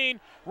 15.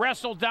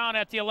 Wrestled down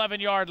at the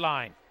 11-yard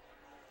line.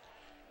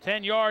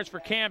 10 yards for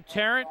Cam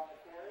Tarrant.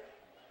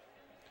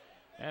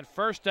 And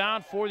first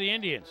down for the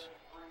Indians.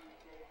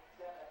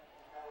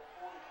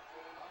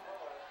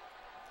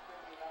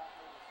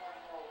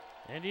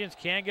 Indians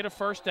can get a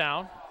first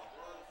down.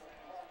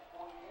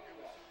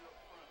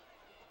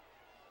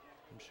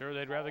 I'm sure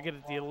they'd rather get it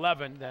at the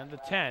 11 than the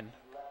 10.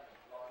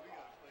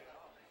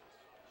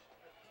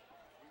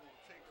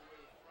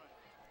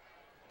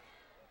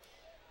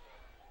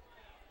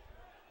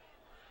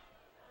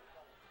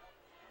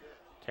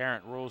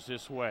 Tarrant rolls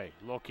this way.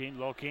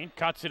 Looking,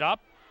 cuts it up.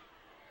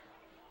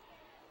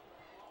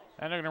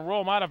 And they're going to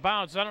roll him out of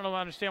bounds. I don't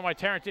understand why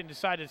Tarrant didn't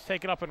decide to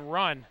take it up and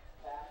run.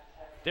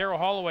 Darryl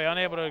Holloway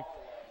unable to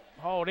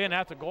haul it in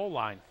at the goal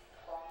line.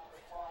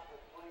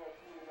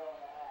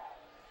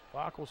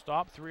 Clock will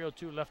stop.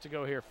 3:02 left to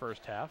go here,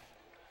 first half.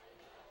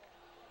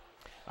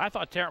 I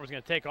thought Tarrant was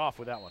going to take off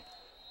with that one.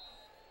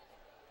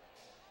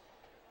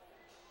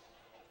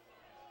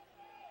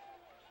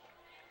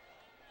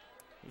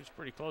 He was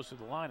pretty close to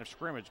the line of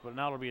scrimmage, but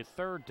now it'll be a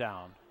third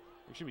down.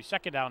 It should be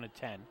second down and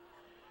 10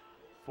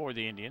 for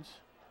the Indians.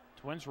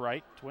 Twins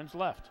right, Twins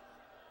left.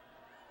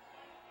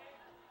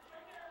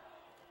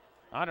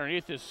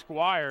 Underneath is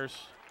Squires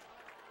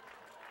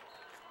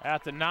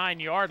at the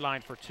 9-yard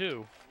line for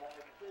 2.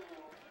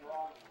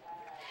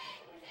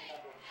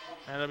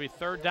 And it'll be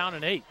third down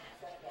and 8.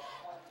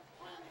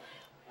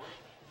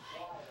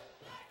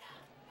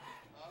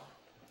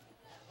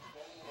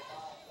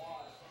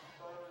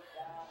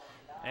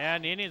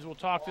 And the Indians will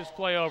talk this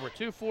play over.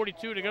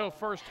 2:42 to go,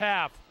 first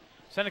half.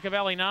 Seneca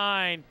Valley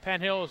 9,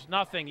 Penn Hills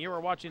nothing. You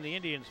are watching the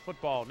Indians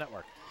Football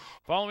Network.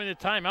 Following the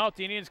timeout,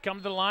 the Indians come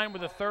to the line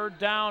with a third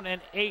down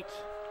and 8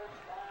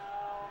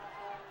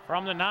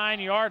 from the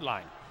 9-yard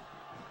line.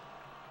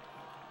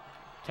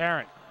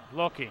 Tarrant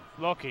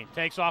looking,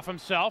 takes off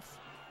himself,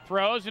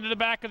 throws into the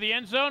back of the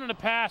end zone, and a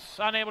pass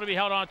unable to be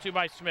held onto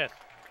by Smith.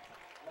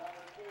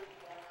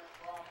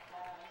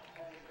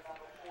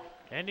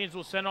 Indians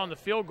will send on the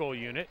field goal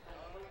unit.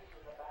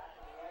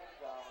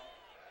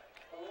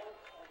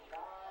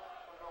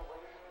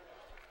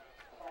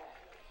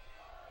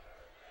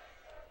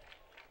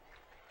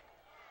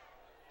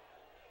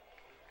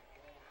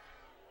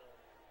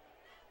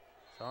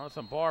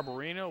 Jonathan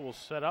Barbarino will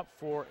set up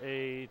for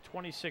a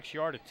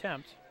 26-yard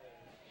attempt.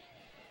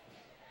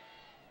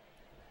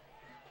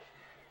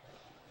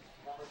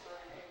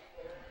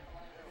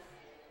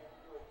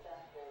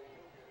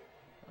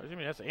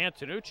 That's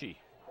Antonucci.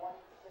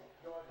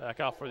 Back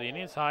out for the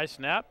Indians. High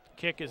snap.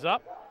 Kick is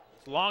up.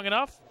 It's long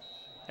enough.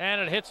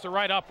 And it hits the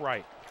right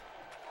upright.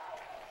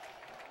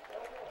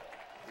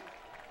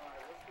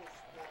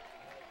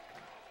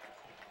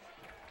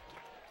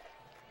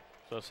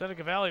 So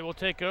Seneca Valley will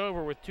take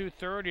over with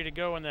 2:30 to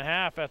go in the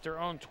half at their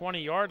own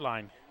 20-yard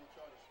line.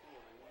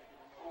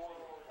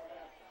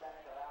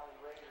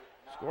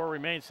 Score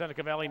remains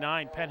Seneca Valley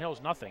 9, Penn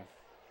Hills nothing.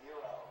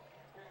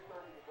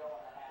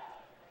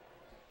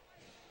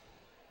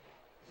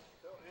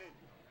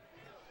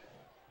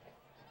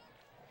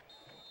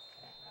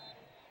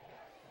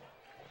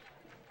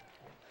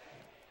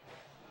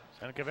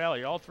 Seneca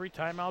Valley, all 3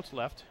 timeouts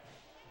left.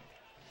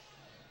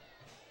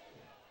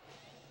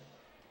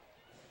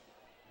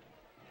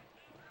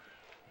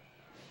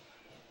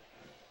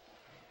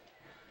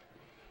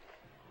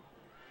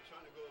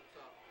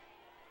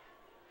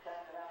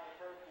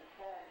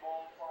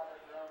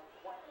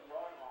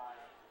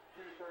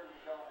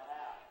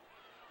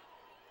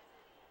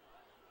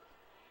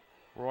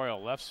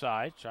 Royal left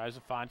side, tries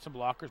to find some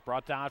blockers,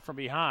 brought down from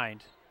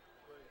behind.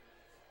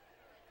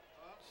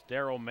 It's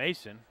Darryl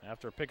Mason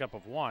after a pickup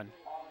of 1.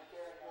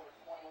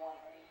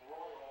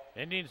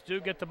 Indians do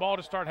get the ball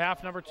to start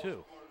half number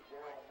 2.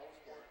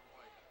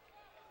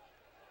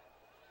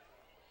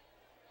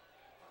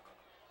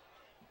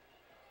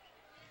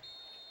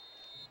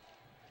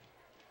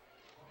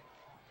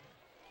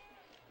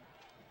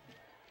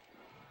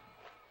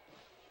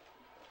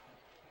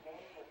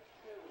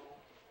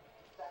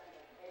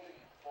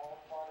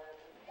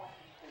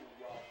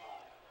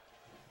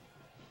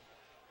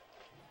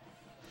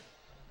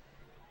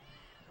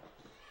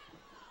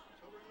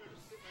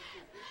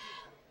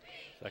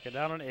 Second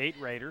down and 8,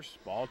 Raiders.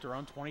 Ball at their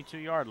own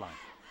 22-yard line.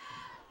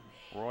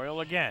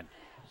 Royal again.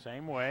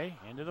 Same way,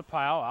 into the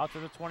pile, out to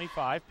the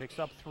 25, picks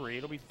up 3.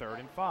 It'll be 3rd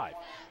and 5.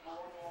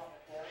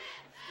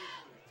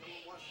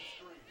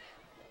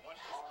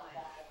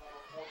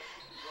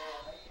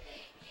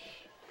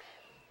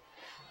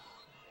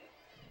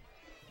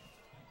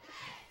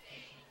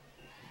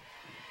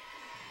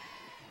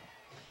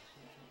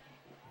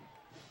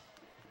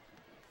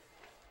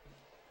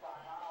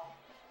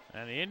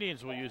 And the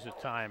Indians will use a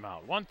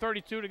timeout.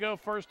 1:32 to go,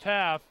 first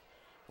half.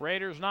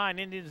 Raiders 9,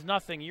 Indians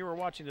nothing. You are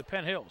watching the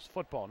Penn Hills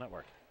Football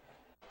Network.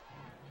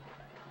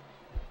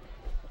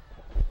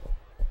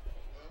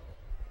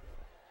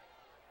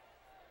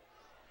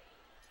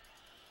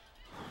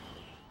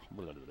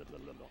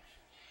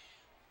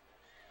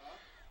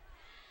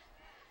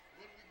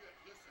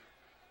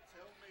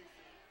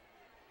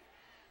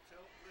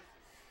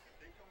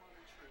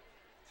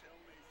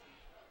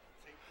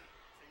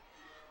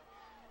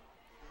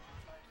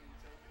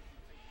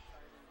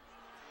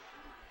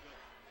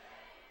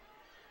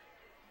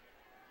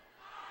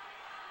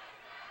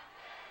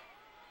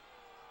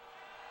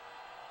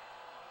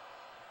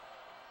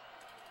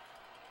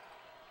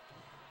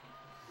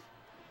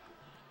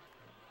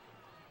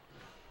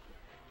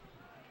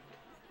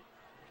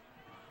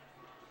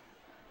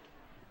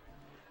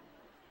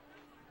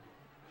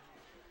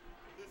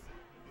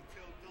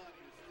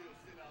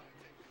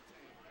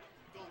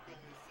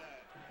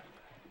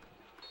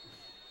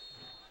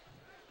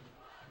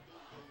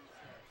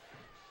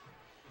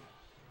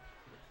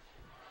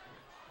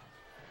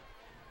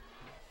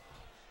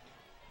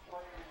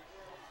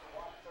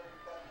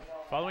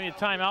 Following a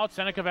timeout,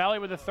 Seneca Valley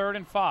with a 3rd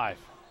and 5.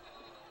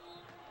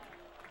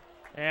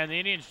 And the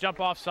Indians jump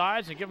off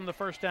sides and give them the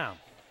first down.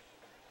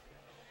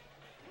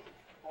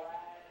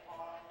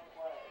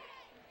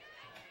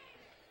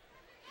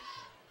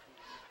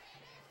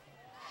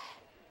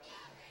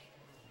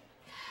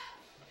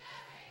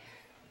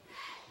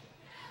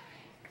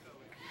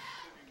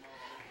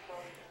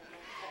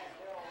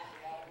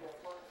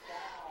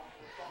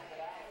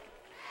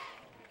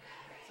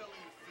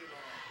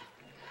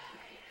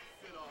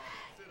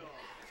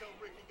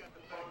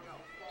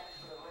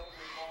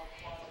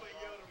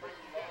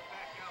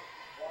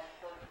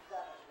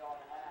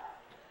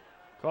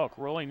 Cook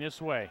rolling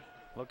this way,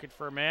 looking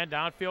for a man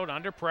downfield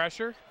under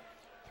pressure,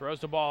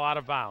 throws the ball out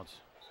of bounds.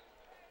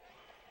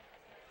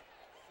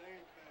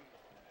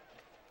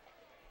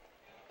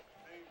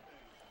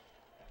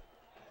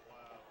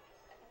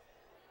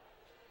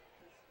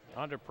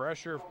 Under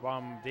pressure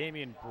from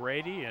Damian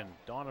Brady and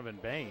Donovan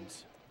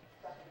Baines.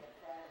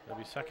 It'll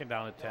be 2nd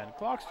down and 10.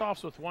 Clock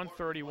stops with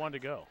 1:31 to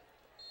go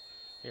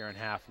here in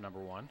half number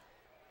 1.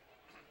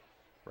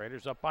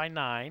 Raiders up by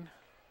 9.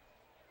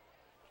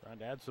 Trying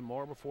to add some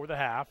more before the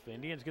half. The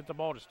Indians get the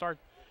ball to start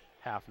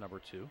half number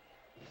 2.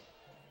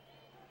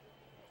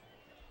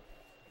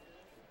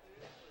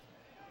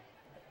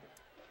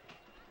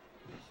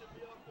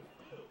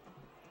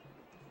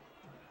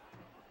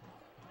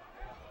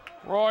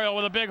 Royal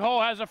with a big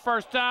hole has a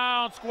first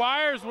down.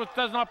 Squires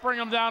does not bring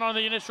him down on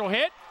the initial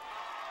hit.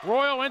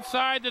 Royal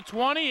inside the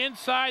 20,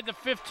 inside the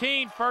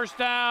 15, first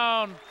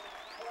down.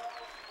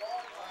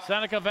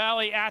 Seneca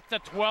Valley at the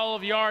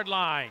 12-yard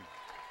line.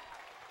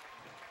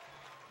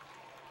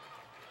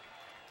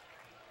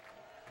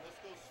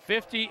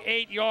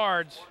 58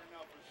 yards.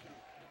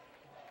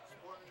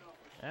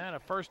 And a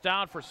first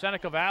down for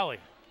Seneca Valley.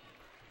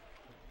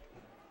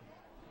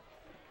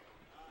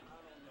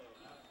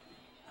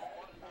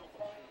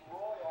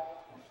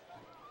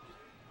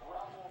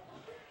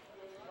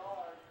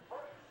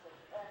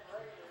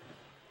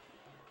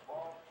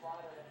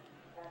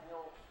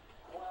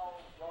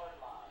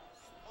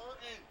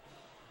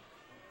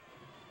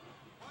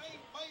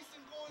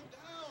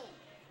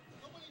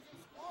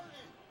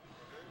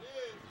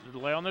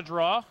 Delay on the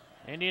draw.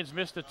 Indians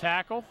missed the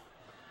tackle.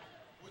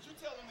 Would you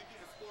tell them to get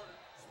a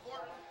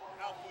Spartan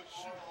output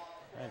shoot?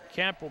 And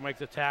Kemp will make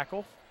the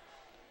tackle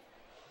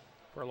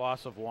for a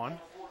loss of 1. Tell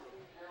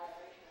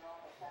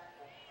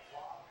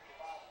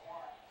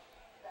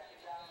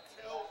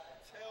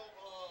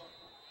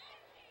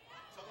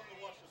them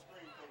to watch the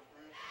screen, Coach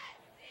Grant.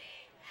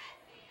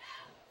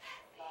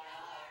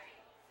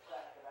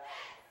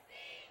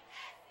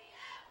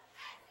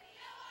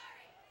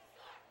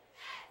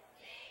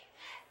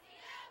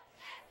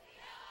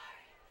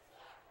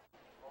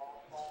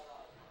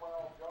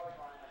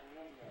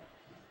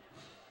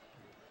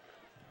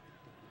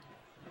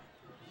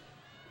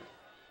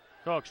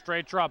 Cook,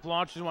 straight drop,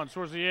 launches one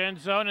towards the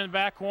end zone in the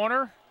back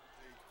corner.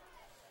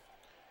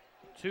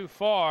 Too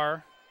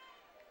far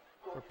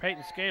for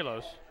Peyton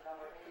Scalos.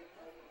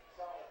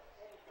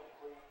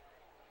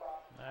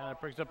 And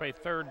it brings up a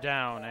 3rd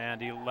down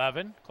and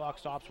 11. Clock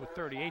stops with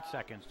 38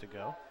 seconds to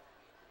go.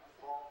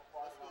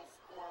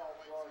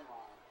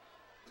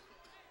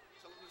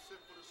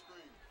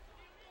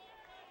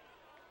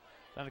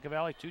 Seneca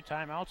Valley, 2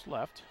 timeouts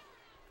left.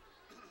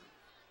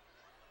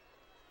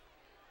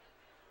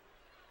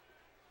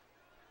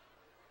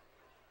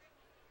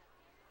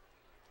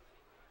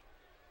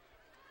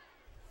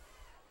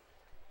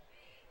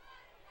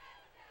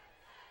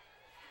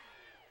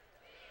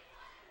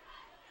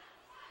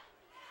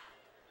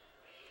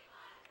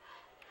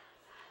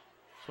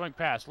 Swing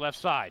pass, left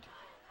side.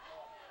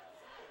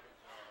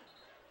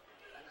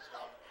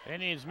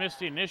 Indians missed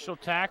the initial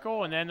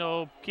tackle, and then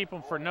they'll keep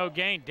him for no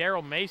gain.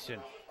 Daryl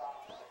Mason.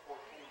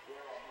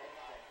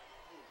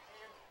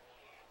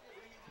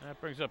 That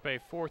brings up a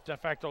 4th. In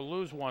fact, they'll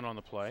lose 1 on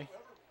the play.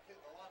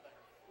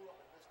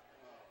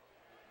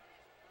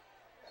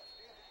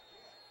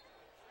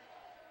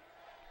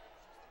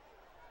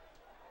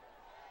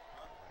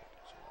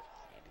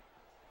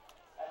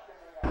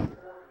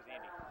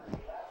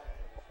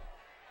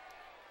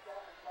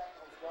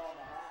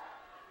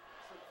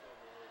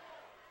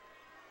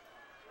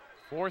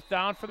 Fourth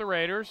down for the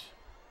Raiders.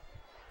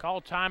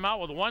 Called timeout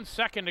with 1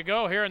 second to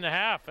go here in the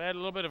half. They had a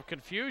little bit of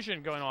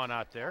confusion going on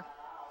out there.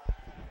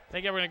 I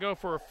think they were going to go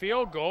for a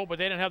field goal, but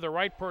they didn't have the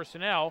right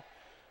personnel,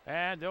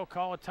 and they'll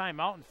call a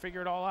timeout and figure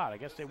it all out. I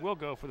guess they will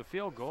go for the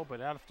field goal, but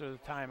after the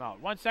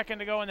timeout. 1 second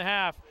to go in the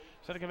half.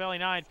 Seneca Valley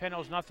 9, Penn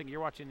Hills nothing. You're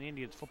watching the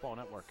Indians Football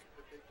Network.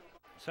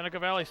 Seneca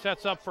Valley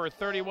sets up for a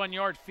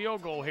 31-yard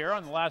field goal here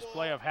on the last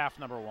play of half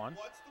number 1.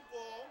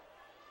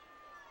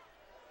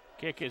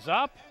 Kick is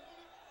up.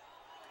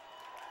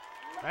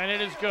 And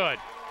it is good.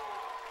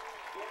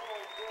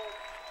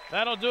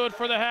 That'll do it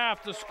for the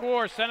half. The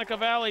score, Seneca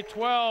Valley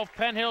 12,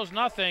 Penn Hills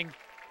nothing.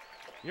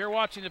 You're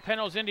watching the Penn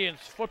Hills Indians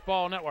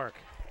Football Network.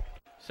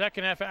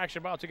 Second half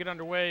action about to get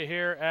underway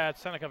here at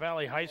Seneca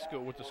Valley High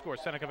School with the score,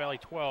 Seneca Valley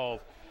 12,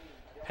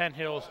 Penn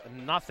Hills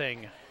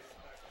nothing.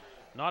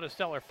 Not a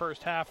stellar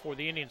first half for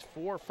the Indians.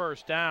 4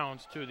 first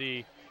downs to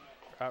the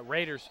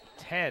Raiders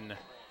 10.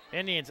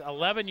 Indians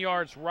 11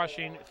 yards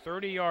rushing,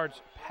 30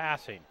 yards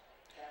passing.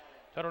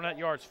 Total net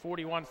yards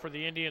 41 for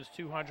the Indians,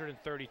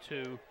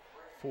 232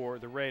 for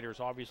the Raiders.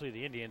 Obviously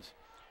the Indians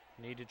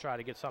need to try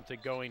to get something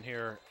going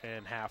here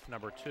in half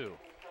number 2.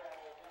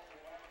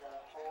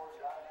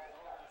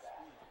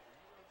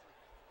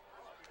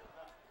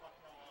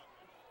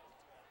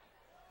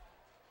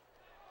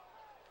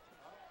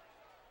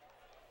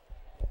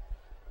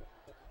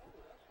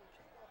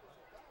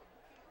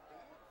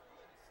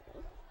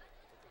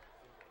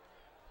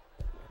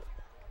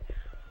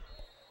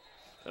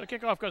 So the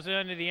kickoff goes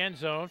into the end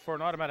zone for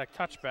an automatic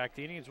touchback.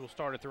 The Indians will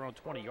start at their own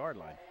 20-yard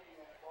line.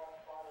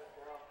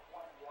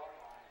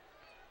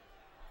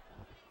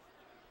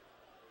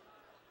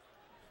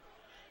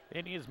 The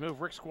Indians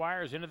move Rick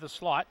Squires into the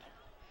slot.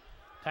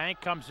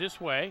 Tank comes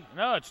this way.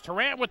 No, it's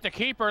Tarrant with the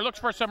keeper. Looks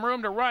for some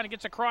room to run.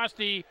 Gets across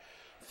the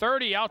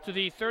 30 out to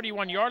the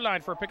 31-yard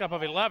line for a pickup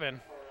of 11.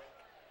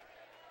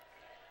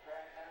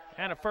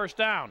 And a first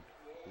down.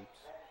 Oops.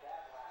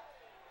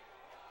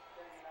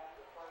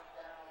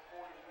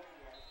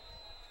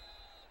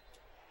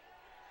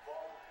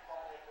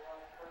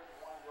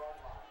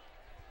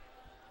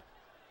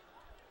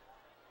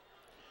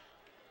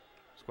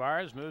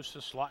 Squires moves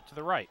to slot to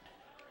the right.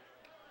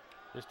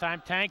 This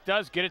time Tank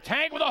does get a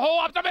Tank with a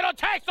hole up the middle.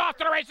 Tank's off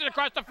to the races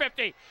across the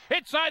 50.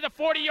 Inside the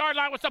 40-yard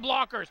line with some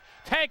blockers.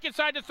 Tank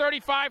inside the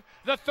 35,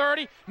 the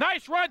 30.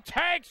 Nice run,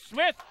 Tank.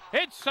 Smith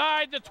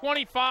inside the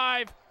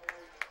 25.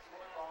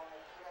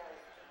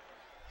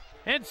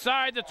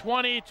 Inside the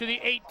 20 to the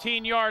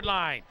 18-yard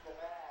line.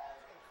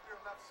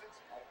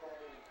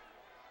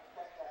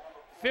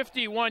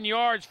 51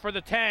 yards for the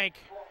Tank.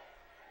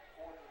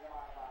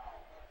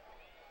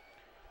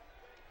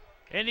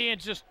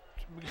 Indians just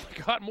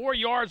got more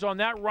yards on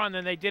that run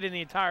than they did in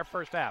the entire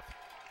first half.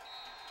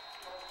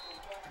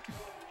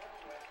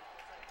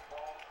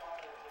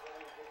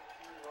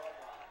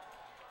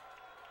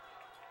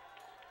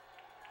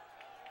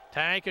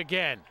 Tank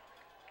again.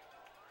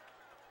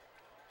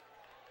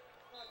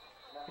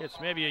 It's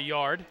maybe a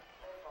yard.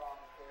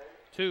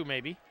 2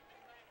 maybe.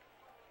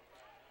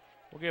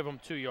 We'll give him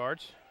 2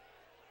 yards.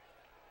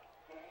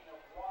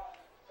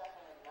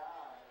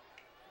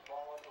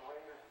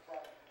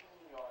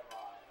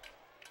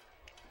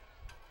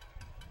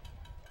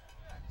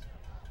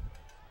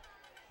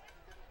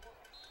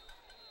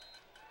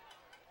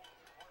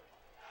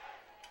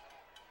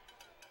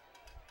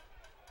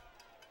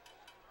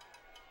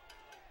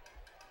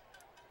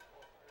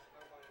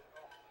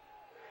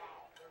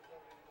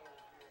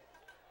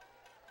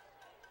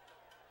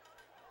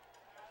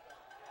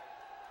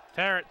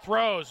 Tarrant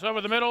throws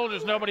over the middle.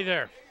 There's nobody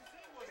there.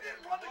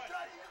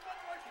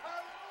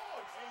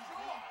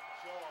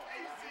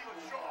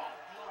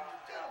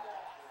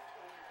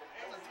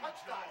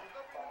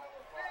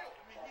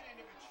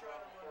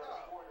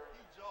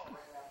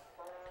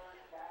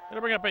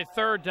 It'll bring up a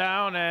third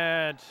down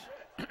at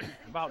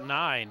about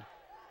 9.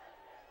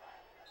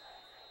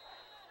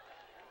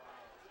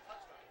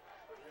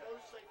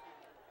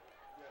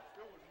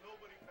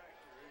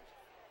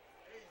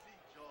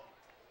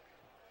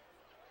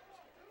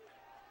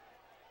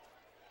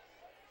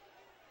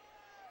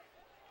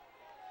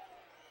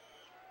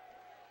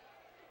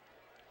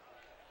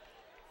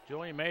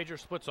 Julian Major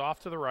splits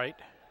off to the right.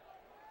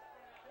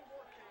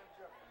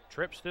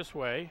 Trips this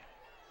way.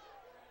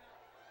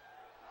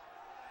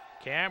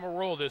 Cam will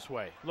roll this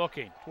way.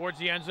 Looking towards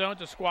the end zone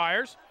to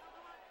Squires.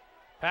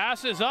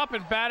 Passes up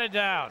and batted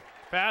down.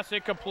 Pass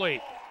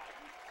incomplete.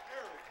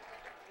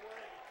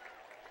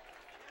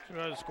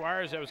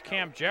 Squires, that was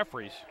Cam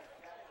Jeffries.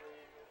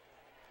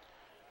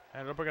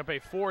 And it'll bring up a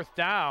fourth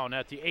down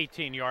at the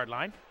 18-yard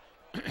line.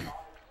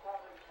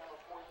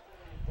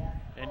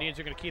 Indians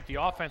are going to keep the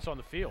offense on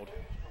the field.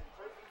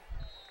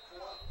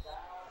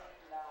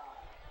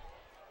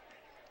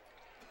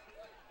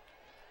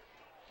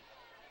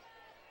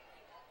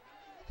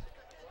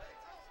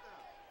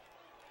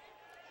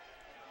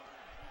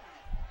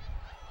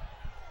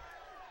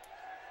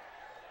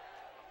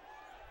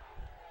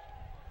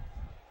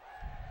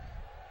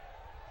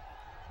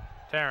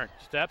 Tarrant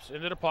steps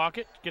into the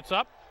pocket, gets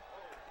up,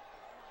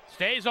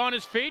 stays on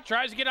his feet,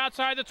 tries to get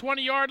outside the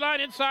 20-yard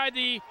line, inside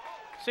the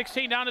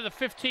 16 down to the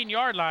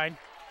 15-yard line.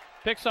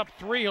 Picks up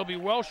 3. He'll be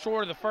well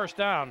short of the first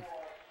down.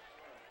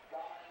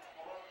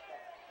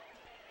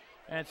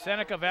 And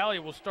Seneca Valley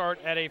will start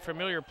at a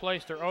familiar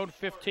place, their own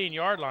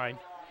 15-yard line,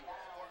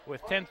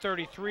 with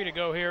 10:33 to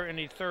go here in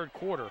the third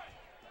quarter.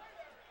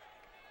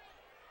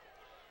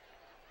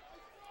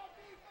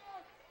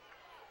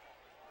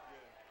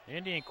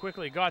 Indian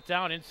quickly got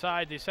down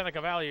inside the Seneca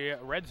Valley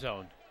red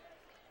zone,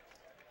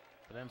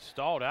 but then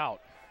stalled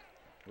out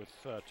with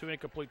 2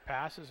 incomplete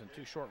passes and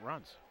 2 short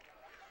runs.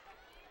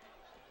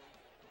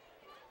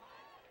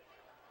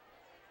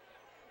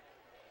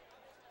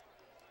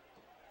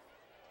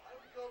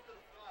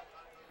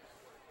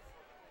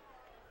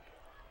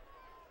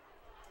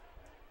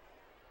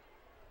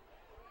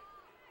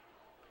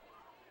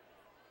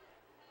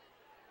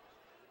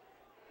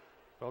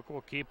 Cook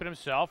will keep it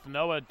himself.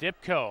 Noah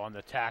Dipko on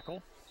the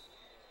tackle.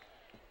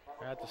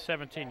 At the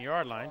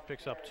 17-yard line,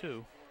 picks up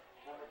 2.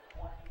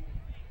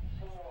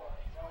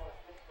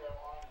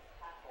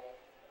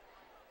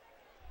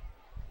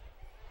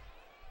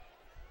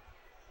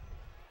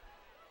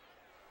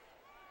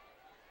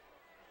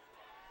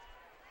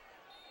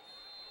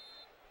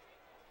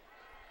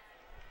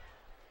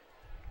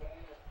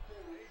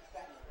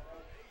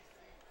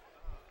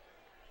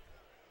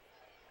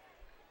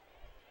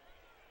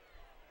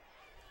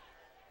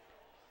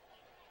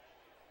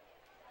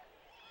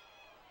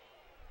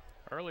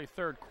 Early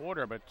third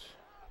quarter, but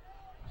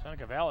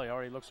Seneca Valley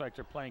already looks like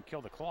they're playing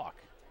kill the clock.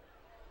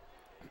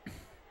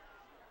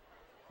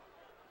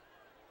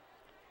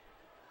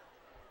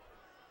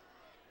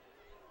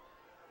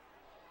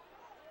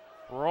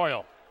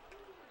 Royal.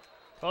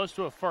 Close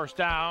to a first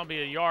down,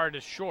 be a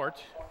yard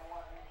short.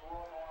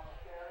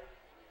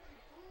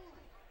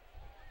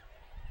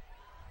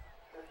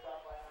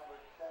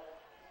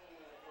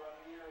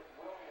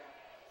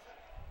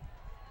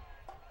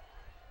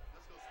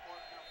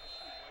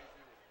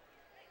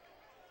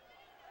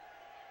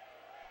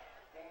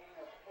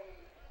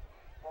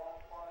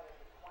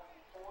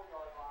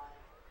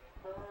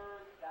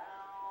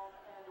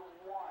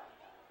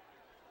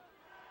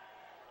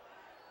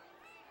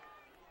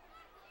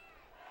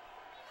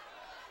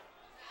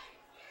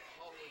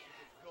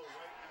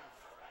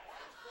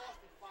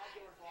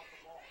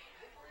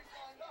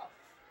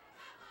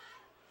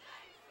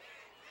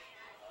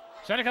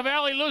 Seneca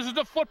Valley loses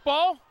the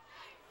football.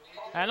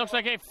 And it looks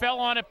like they fell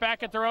on it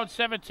back at their own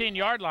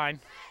 17-yard line.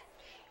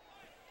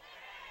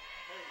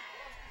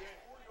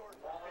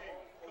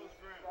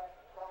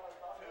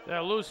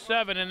 They'll lose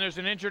 7, and there's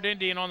an injured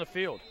Indian on the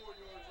field.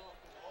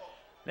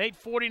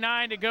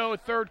 8:49 to go,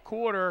 third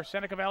quarter.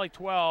 Seneca Valley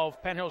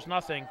 12, Penn Hills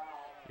nothing.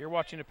 You're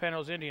watching the Penn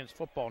Hills Indians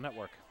Football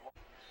Network.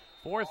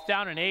 4th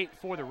down and 8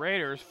 for the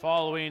Raiders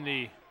following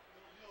the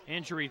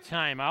injury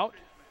timeout.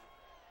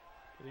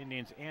 For the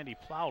Indians, Andy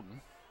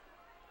Plowden.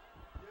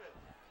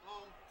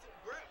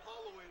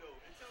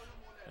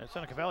 And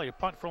Seneca Valley a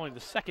punt for only the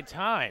 2nd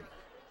time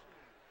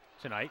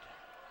tonight.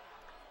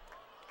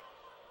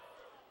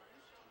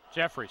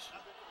 Jeffries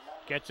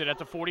gets it at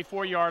the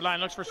 44-yard line,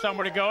 looks for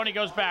somewhere to go, and he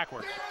goes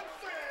backwards.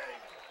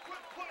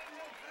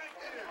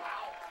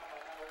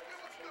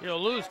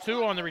 He'll lose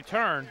 2 on the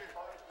return.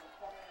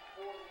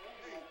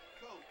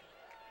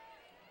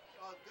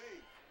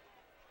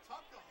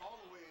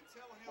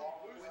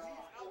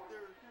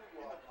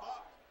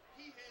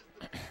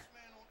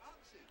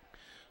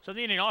 So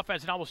the Indian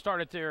offense now will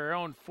start at their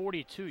own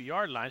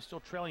 42-yard line, still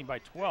trailing by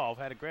 12.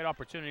 Had a great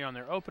opportunity on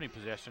their opening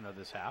possession of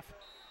this half,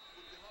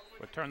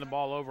 but turned the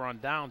ball over on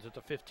downs at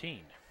the 15.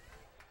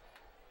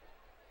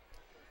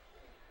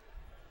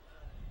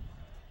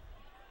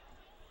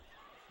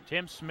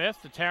 Tim Smith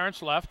to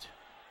Terrence left.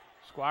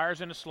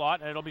 Squires in the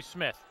slot, and it'll be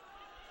Smith.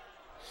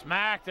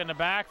 Smacked in the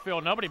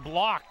backfield. Nobody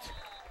blocked.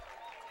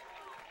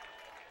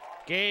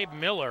 Gabe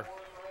Miller.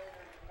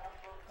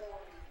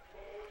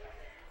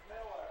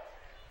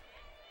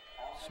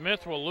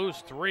 Smith will lose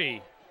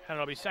 3, and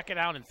it'll be 2nd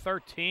down and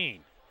 13.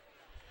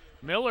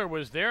 Miller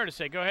was there to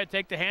say, go ahead,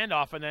 take the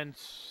handoff, and then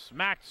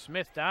smacked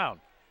Smith down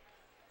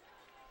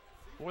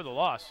for the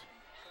loss.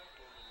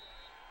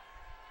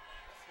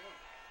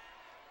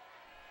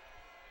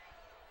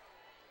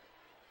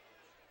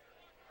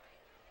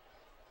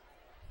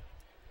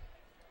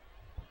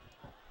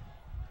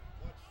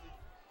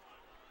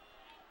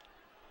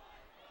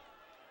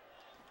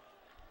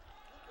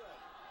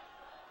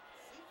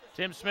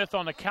 Tim Smith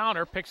on the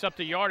counter, picks up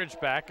the yardage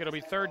back. It'll be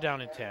 3rd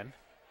down and 10.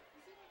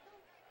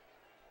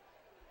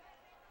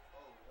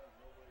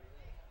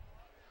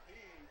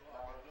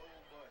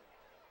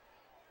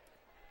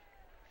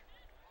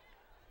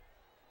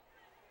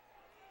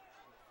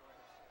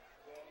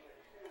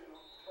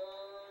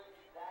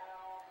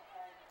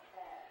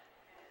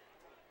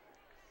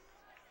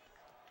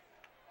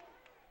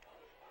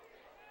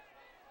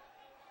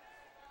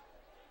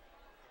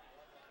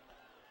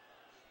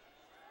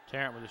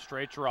 Tarrant with a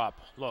straight drop.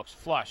 Looks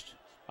flushed.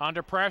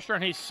 Under pressure,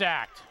 and he's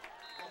sacked.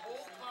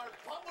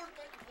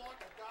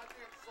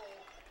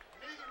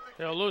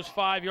 They'll lose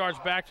 5 yards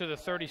back to the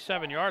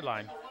 37-yard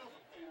line.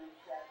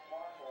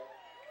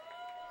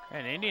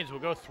 And the Indians will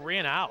go 3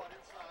 and out.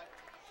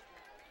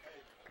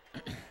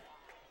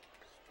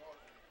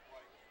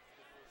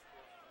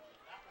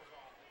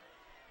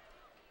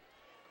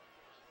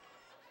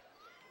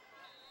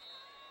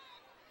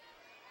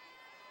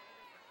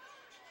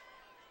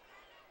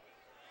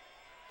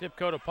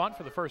 Dipko to punt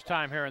for the first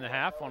time here in the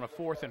half on a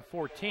 4th and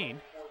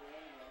 14.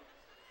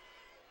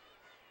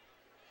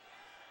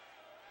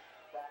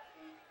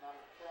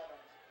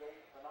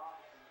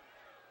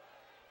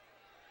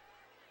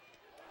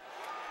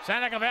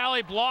 Seneca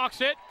Valley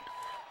blocks it.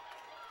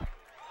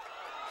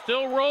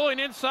 Still rolling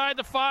inside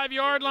the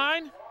 5-yard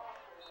line.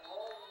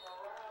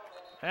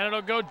 And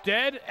it'll go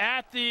dead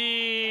at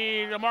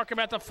they'll mark him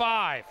at the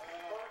 5.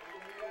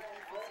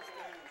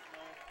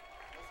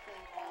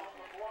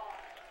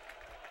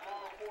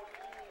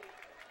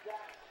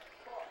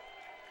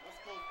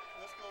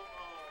 let's go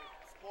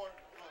sport.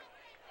 Look.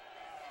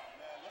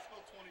 Man, let's go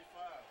 25.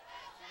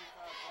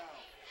 25 down.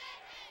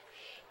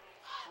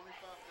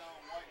 25 down,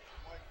 white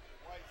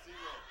 0.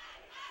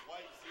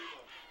 White 0.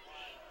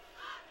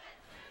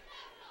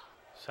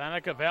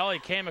 Seneca Valley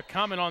came a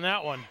coming on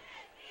that one.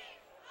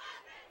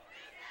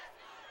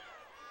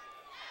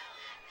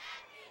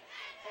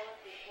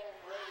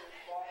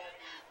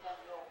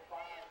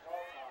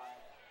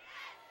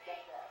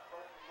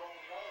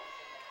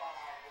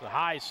 The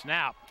high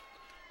snap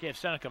gave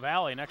Seneca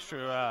Valley an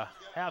extra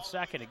half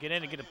second to get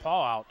in and get the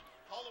ball out.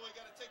 Holloway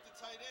got to take the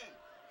tight end.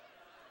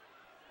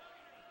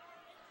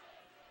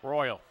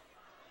 Royal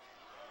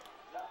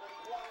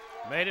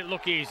made it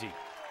look easy.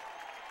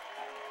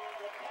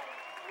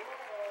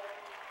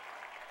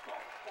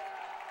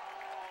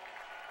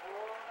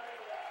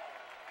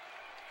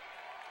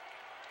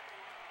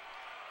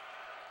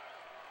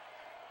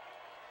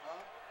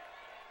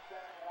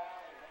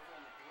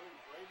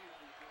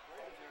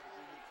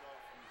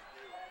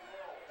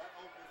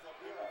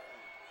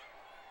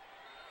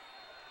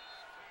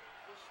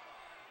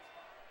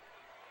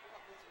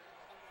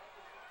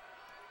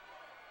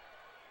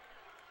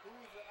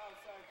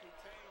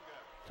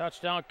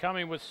 Touchdown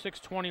coming with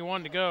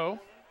 6:21 to go.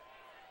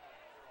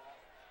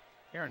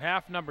 Here in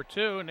half number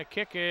 2, and the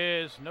kick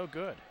is no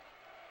good.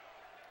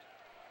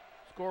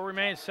 Score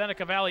remains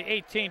Seneca Valley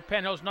 18,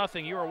 Penn Hills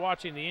nothing. You are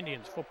watching the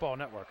Indians Football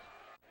Network.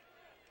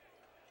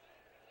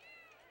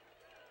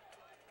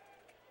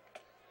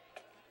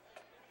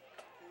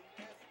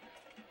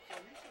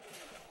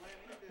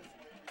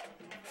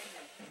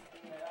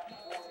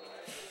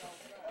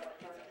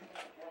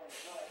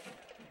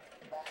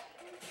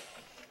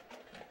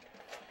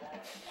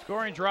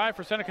 Scoring drive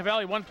for Seneca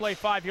Valley, 1 play,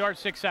 5 yards,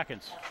 6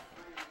 seconds.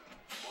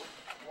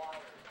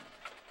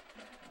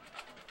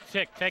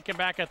 Tick, taken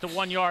back at the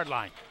 1 yard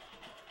line.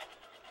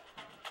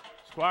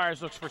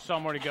 Squires looks for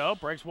somewhere to go,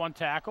 breaks one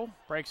tackle,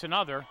 breaks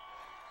another,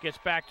 gets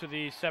back to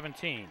the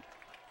 17.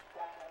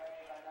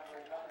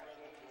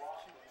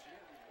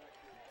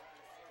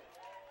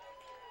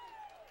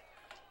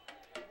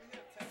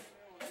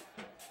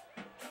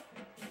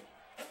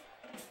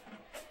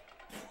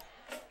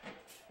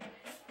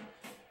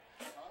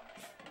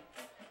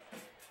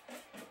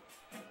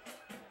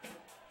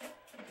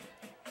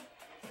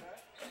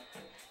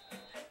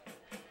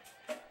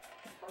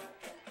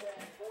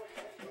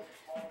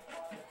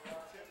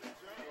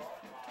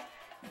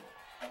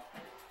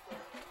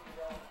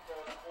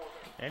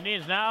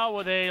 Indians now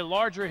with a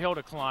larger hill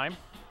to climb.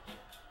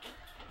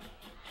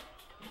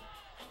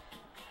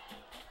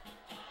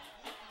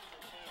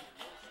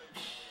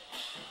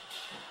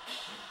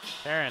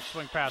 Terrence,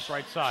 swing pass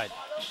right side.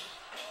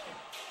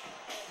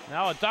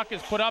 Now a duck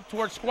is put up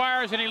towards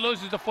Squires and he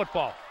loses the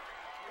football.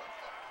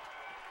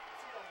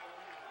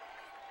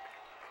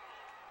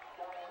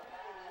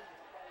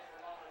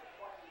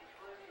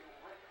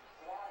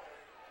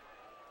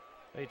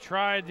 They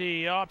tried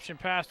the option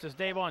pass to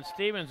Davon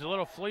Stevens, a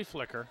little flea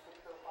flicker.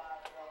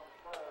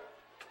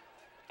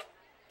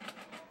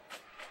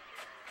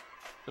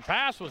 The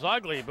pass was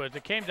ugly, but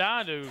it came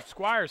down to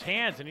Squires'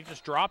 hands and he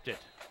just dropped it.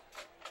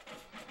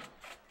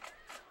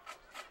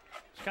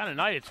 It's kind of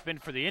night it's been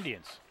for the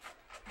Indians.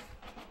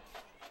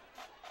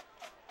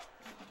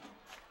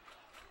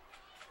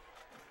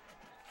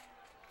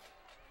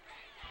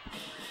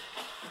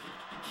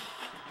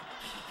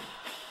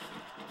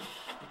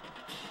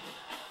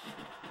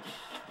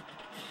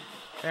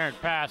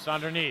 Errant pass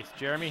underneath.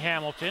 Jeremy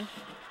Hamilton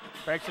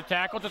breaks a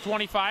tackle to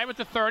 25 at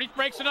the 30.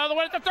 Breaks another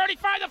one at the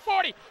 35, the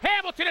 40.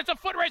 Hamilton, it's a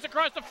foot race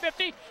across the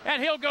 50,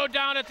 and he'll go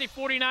down at the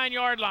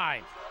 49-yard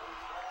line.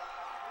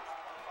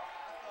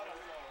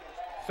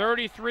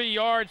 33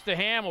 yards to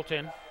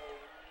Hamilton.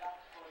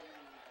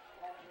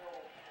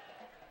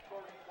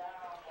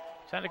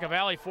 Seneca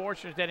Valley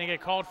fortunate they didn't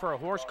get called for a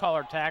horse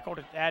collar tackle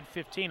to add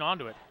 15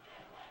 onto it.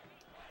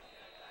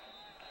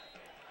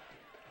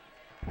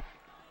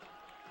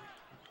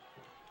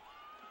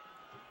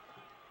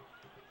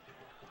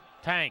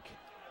 Tank.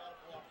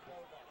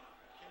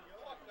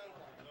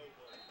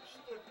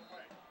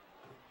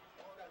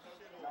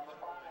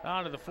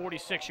 Down to the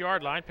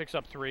 46-yard line, picks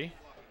up 3.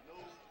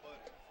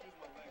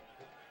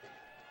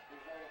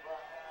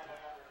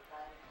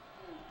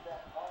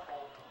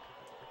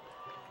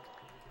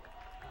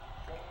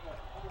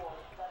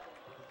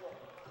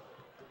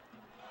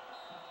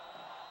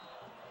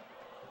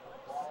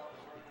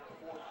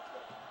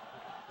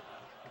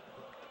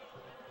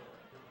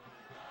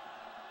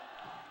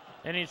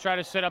 Indians try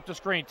to set up the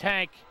screen.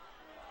 Tank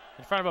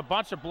in front of a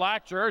bunch of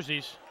black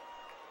jerseys.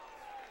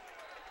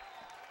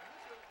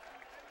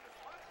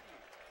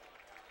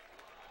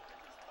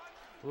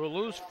 We'll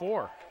lose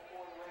 4.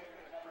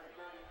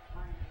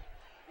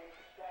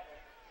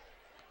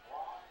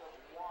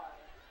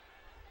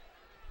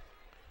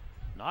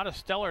 Not a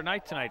stellar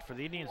night tonight for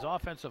the Indians'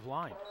 offensive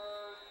line.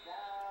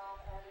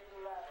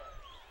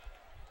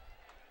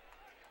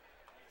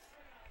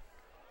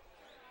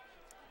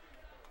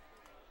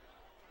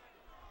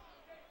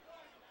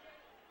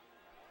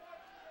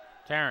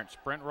 Terrence,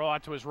 sprint roll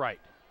out to his right.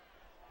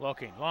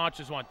 Looking,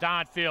 launches one,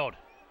 downfield.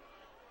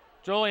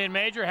 Julian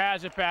Major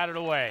has it batted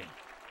away.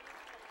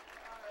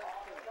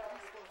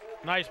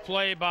 Nice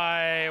play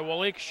by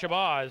Walik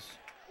Shabazz.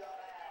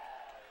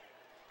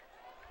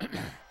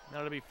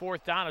 That'll be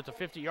 4th down at the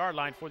 50-yard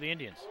line for the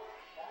Indians.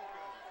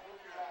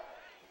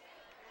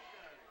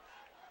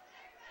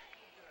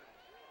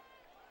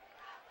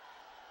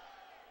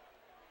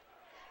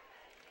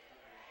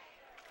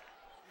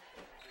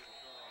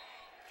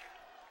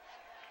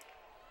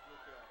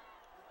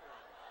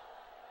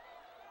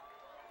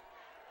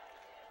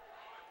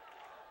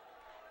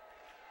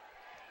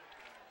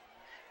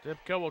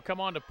 Dipko will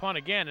come on to punt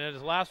again, and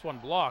his last one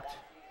blocked.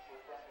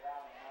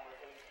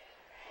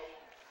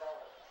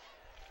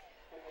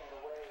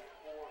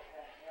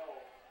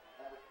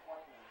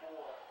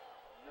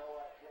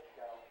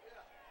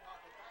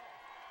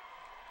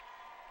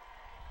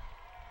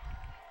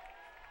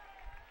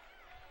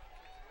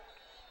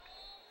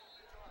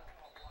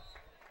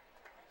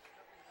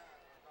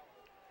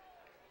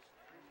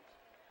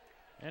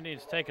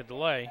 Indians take a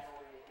delay.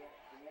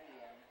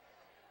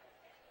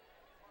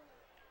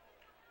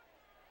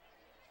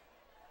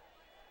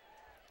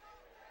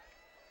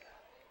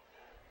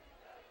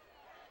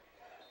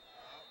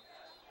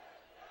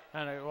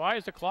 And why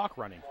is the clock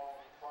running?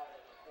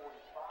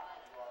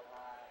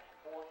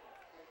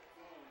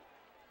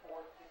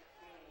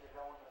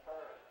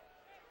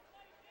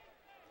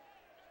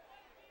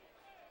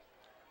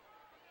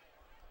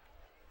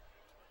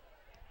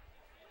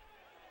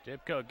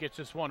 Dipko gets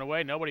this one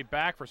away. Nobody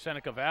back for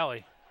Seneca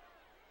Valley.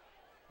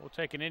 We'll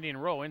take an Indian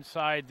roll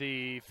inside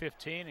the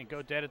 15 and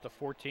go dead at the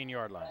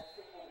 14-yard line.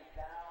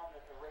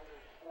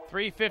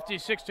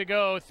 3:56 to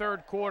go,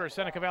 third quarter.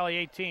 Seneca Valley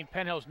 18,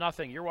 Penn Hills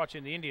nothing. You're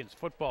watching the Indians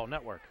Football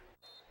Network.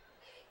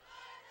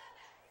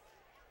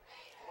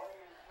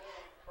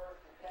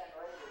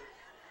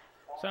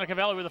 Seneca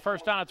Valley with the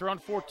first down at their own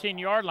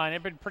 14-yard line.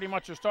 They've been pretty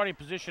much their starting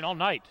position all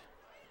night.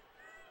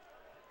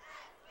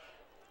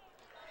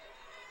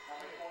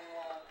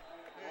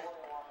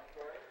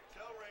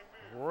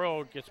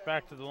 Royal gets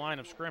back to the line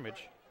of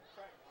scrimmage.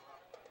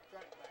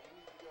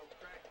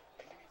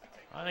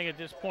 I think at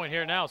this point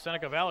here now,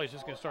 Seneca Valley is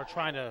just going to start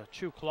trying to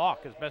chew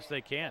clock as best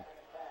they can.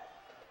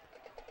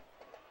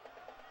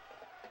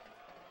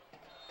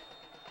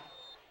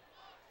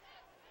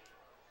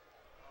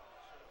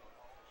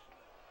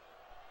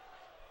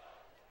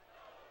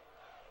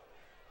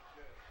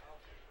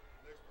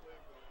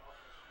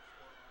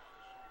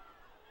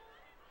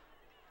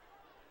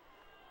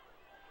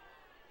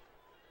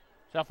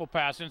 Shuffle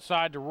pass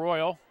inside to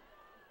Royal.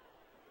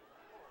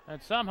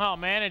 And somehow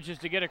manages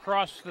to get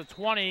across the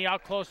 20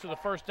 out close to the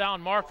first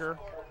down marker.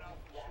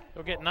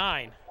 They'll get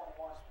 9.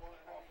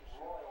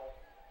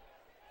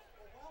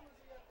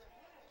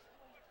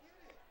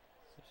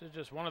 This is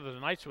just one of the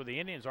nights where the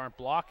Indians aren't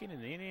blocking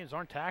and the Indians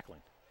aren't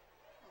tackling.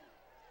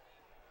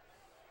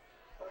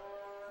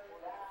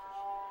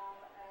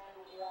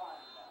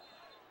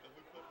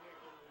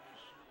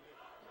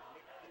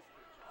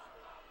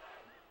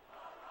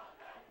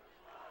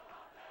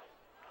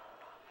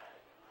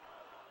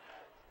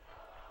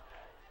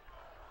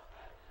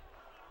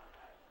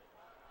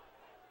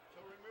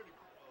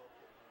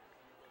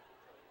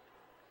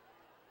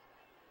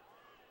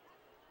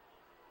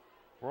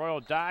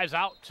 Royal dives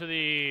out to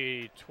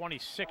the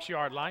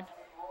 26-yard line.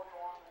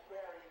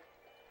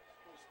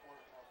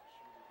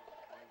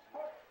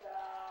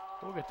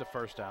 We'll get the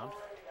first down.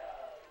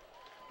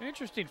 An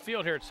interesting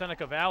field here at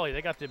Seneca Valley.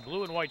 They got the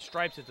blue and white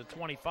stripes at the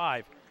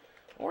 25.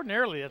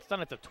 Ordinarily, that's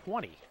done at the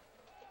 20.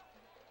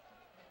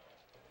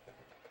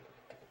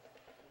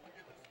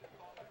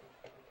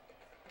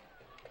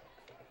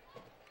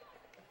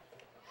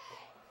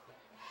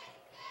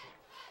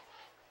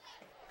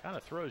 Kind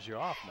of throws you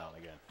off now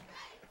and again.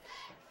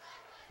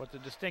 With the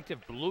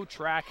distinctive blue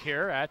track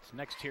here at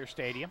Next Tier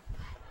Stadium.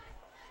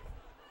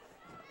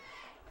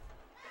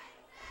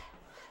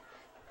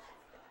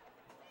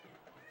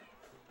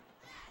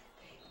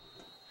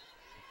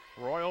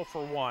 Royal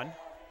for 1.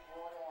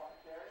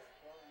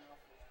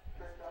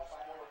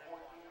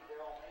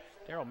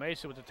 Daryl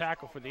Mason with the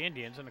tackle for the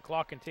Indians, and the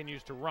clock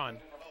continues to run.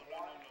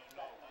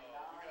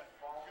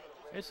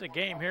 It's a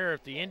game here.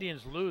 If the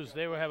Indians lose,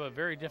 they will have a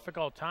very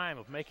difficult time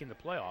of making the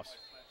playoffs.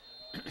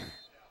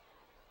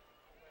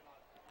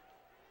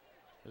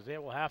 Because they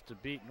will have to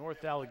beat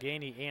North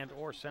Allegheny and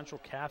or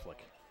Central Catholic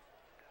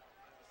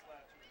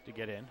to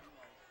get in.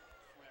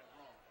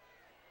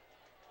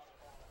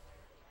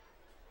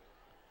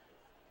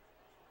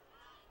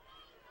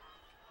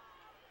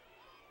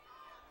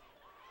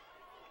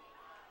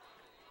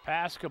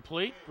 Pass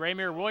complete.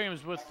 Raymere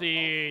Williams with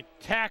the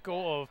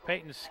tackle of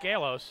Peyton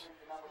Scalos.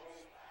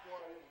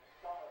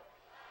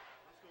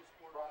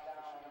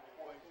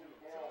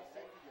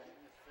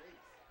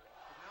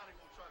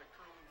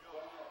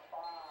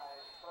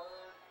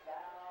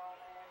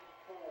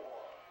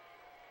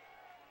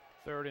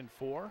 Third and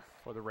 4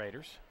 for the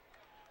Raiders.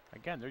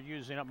 Again, they're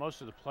using up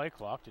most of the play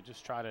clock to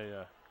just try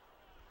to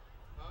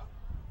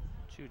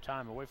chew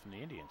time away from the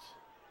Indians.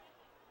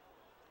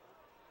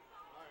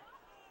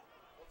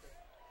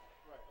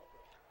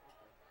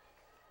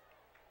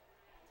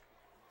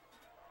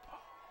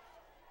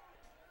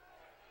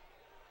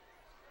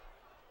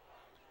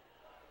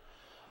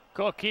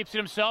 Cook keeps it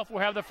himself.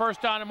 We'll have the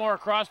first down and more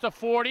across the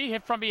 40.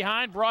 Hit from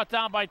behind, brought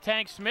down by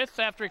Tank Smith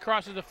after he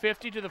crosses the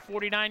 50 to the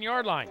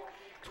 49-yard line.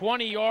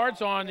 20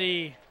 yards on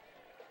the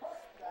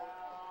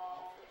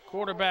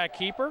quarterback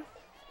keeper.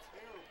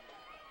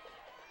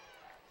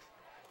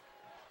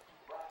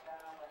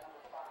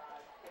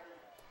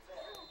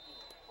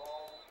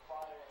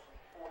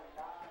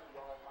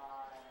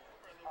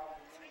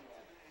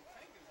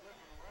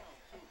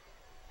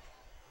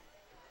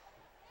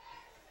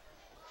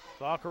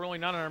 Clock only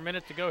 9 under a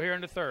minute to go here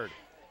in the third.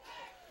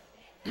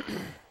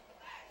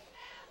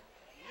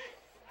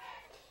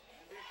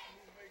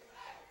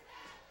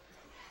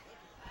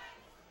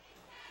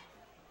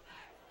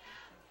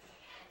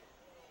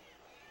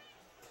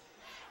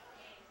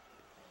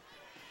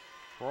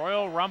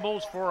 Royal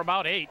rumbles for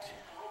about 8.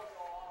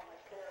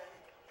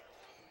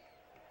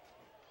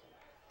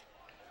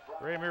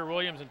 Ramir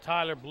Williams and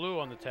Tyler Blue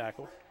on the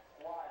tackle.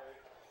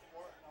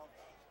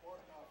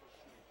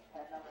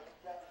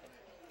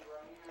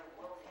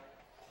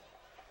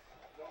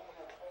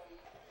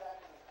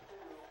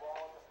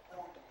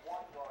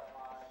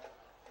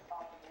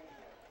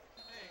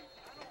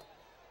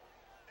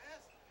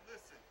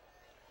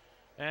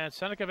 And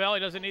Seneca Valley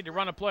doesn't need to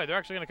run a play. They're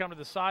actually going to come to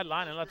the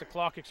sideline and let the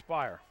clock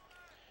expire.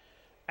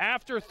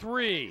 After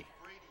 3,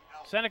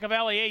 Seneca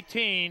Valley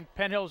 18,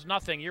 Penn Hills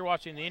nothing. You're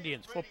watching the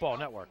Indians Football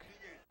Network.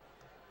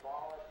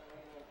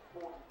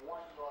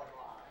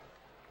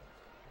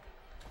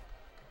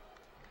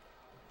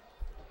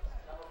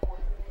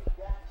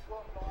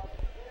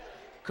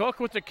 Cook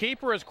with the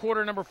keeper as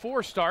quarter number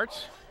 4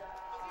 starts.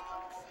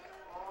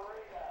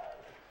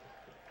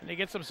 And he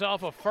gets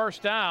himself a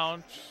first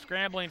down,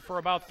 scrambling for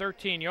about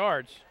 13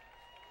 yards.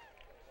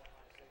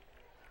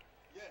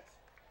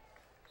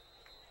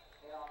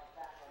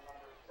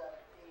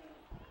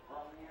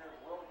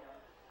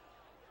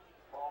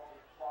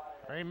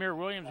 Ramir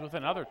Williams with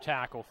another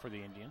tackle for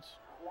the Indians.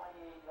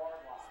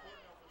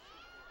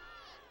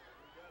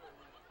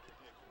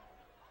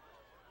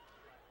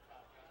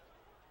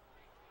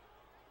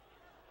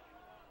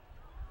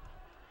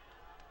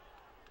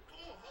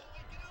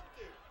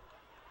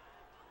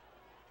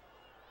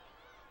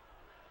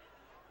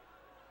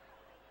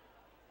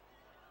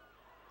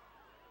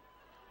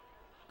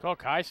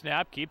 Cook, high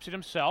snap, keeps it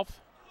himself.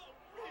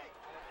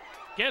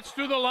 Gets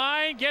through the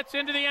line, gets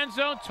into the end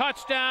zone,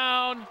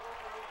 touchdown.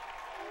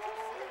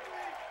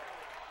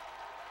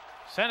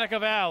 Seneca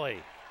Valley.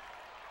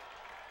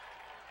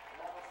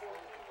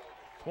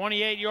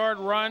 28-yard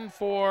run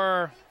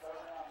for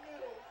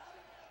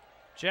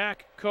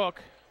Jack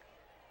Cook.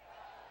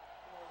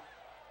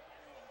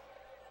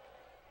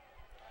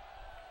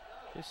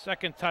 His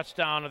second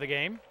touchdown of the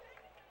game.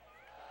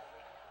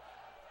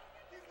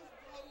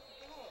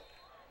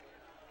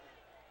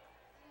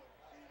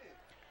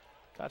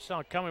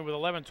 Touchdown coming with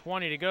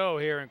 11:20 to go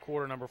here in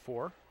quarter number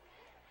 4.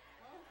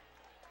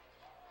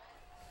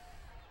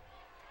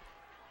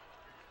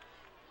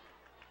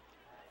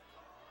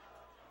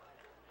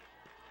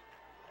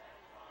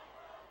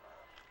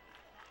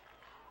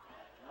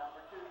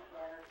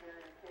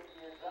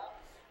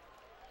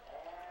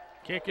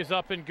 Kick is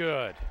up and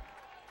good.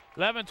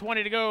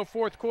 11:20 to go,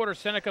 fourth quarter.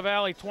 Seneca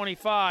Valley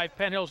 25,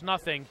 Penn Hills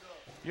nothing.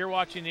 You're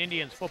watching the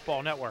Indians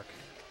Football Network.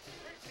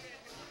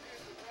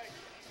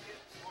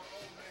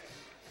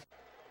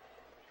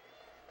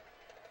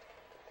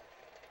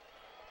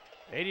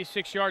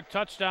 '86-yard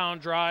touchdown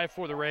drive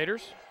for the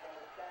Raiders.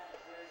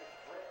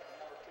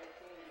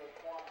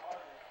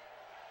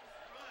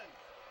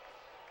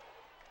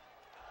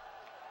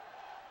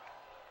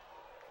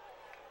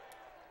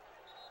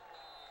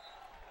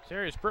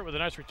 Darius Britt with a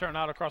nice return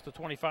out across the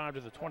 25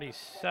 to the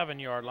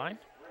 27-yard line.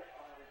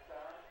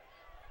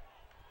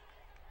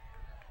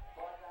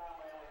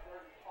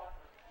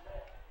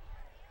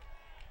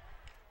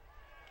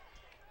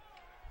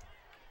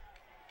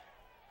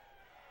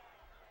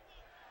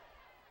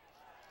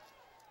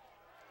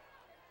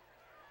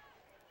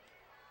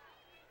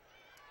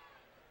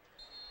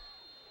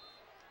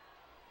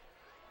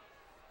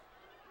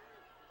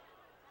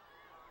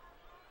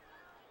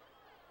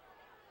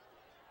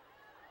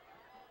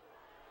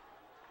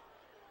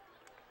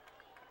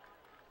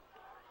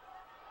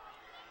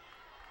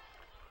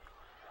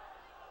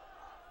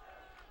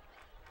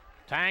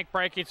 Tank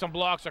breaking some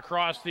blocks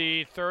across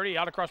the 30,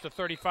 out across the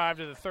 35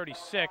 to the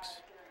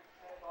 36.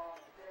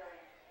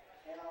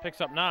 Picks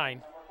up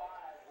 9.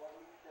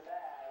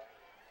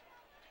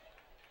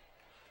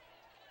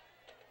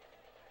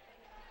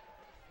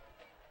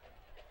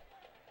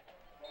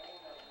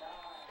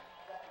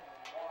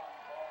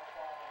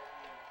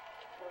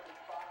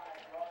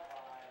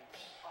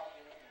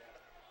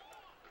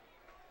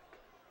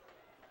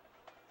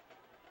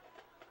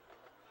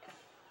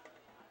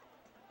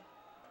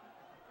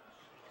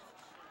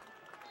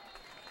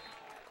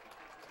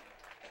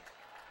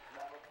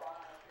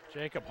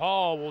 Jacob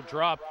Hall will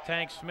drop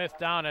Tank Smith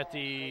down at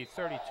the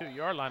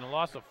 32-yard line, a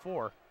loss of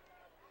 4.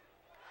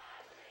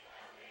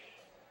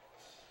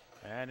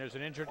 And there's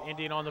an injured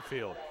Indian on the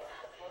field.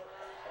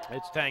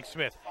 It's Tank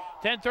Smith.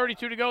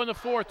 10:32 to go in the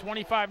fourth.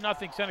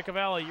 25-0 Seneca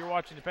Valley. You're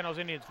watching the Penn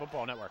Indians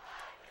Football Network.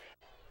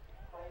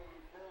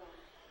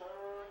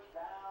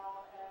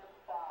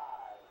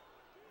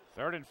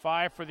 Third and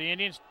 5 for the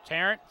Indians.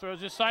 Tarrant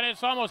throws this side.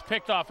 It's almost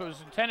picked off. It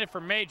was intended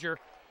for Major.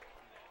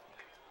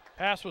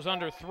 Pass was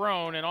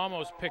underthrown and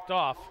almost picked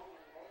off.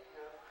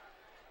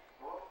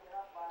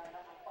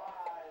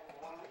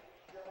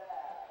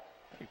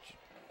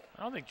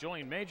 I don't think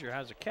Julian Major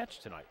has a catch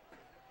tonight.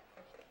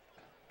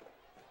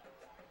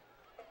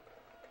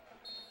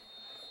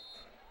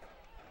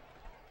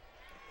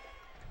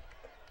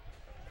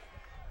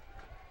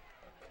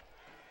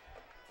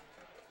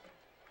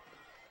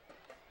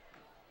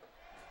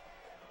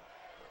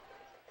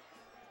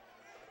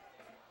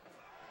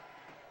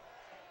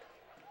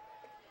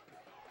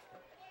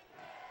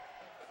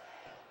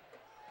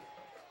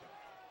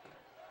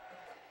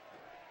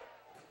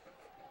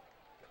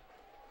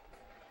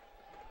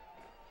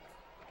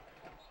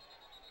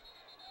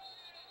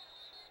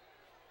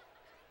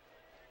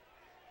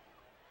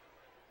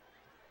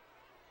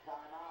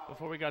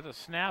 Before we got the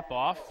snap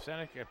off,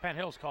 Penn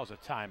Hills calls a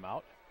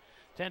timeout.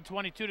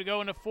 10:22 to go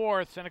in the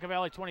fourth. Seneca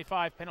Valley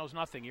 25, Penn Hills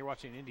nothing. You're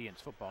watching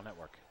Indians Football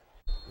Network.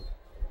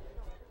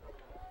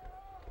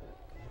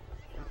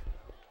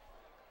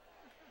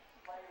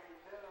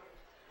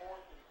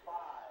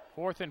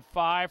 Fourth and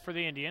 5 for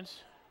the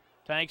Indians.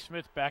 Tank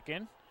Smith back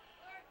in.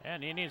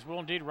 And the Indians will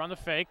indeed run the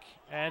fake.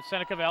 And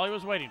Seneca Valley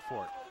was waiting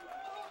for it.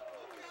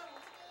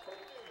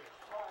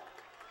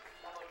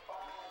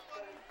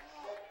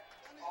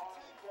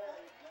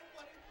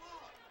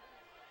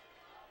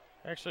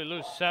 Actually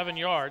lose 7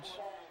 yards.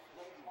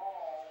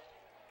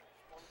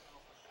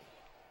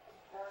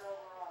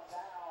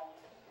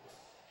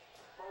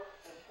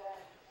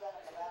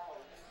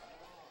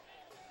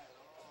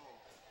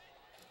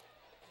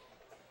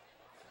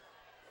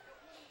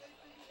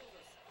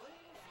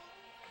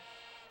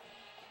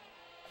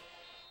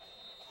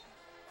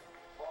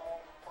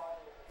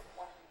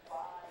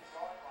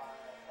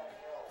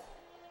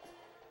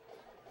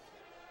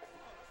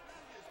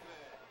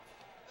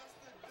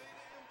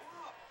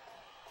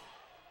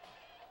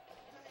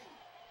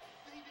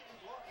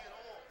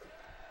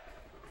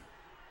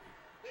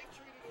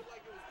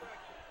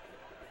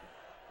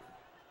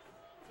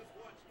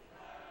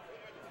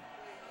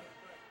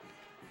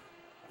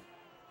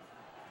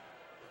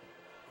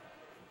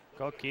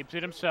 Cook keeps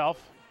it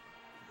himself.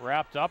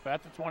 Wrapped up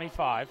at the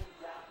 25.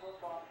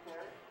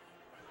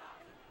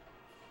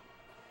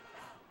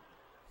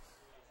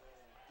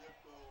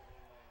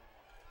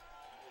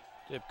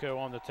 Dipko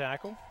on the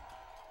tackle,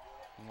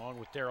 along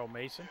with Daryl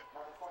Mason.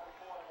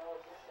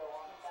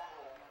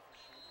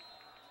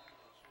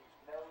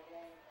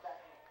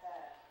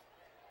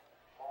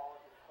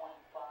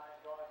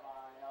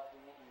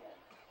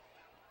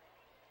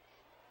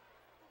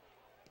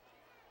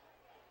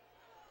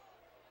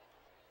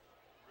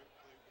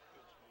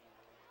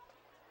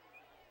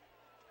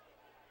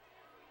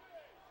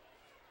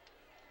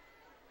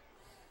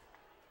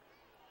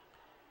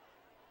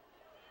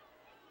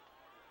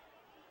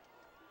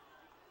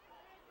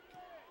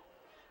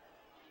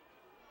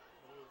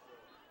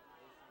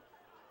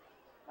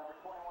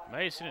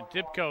 Mason and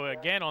Dipko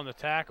again on the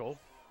tackle.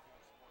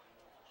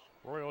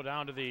 Royal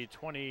down to the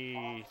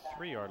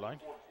 23-yard line.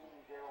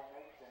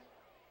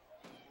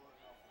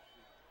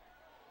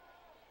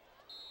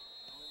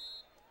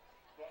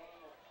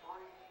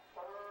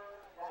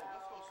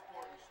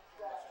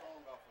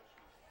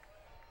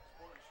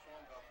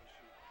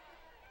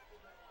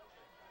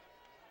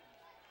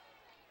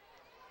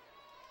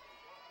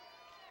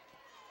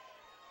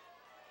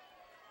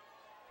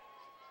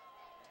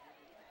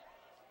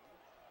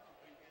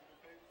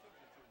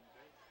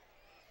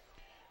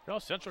 Well,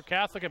 Central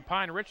Catholic and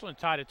Pine Richland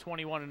tied at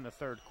 21 in the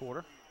third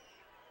quarter.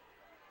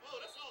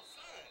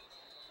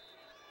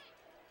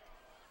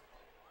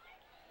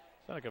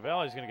 Seneca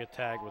Valley's going to get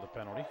tagged with a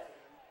penalty.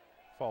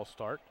 False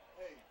start.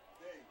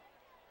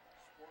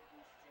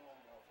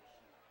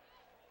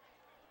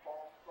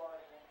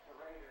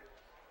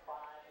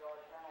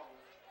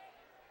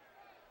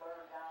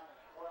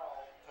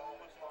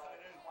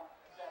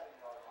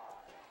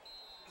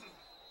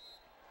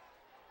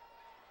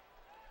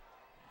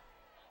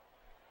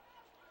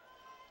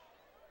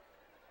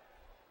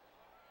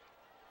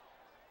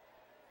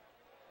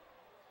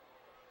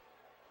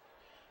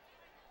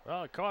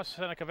 Well, it cost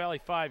Seneca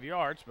Valley 5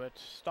 yards, but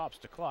stops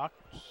the clock.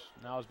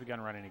 Now has begun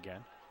running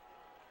again.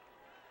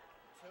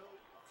 Tell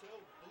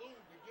Blue to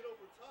get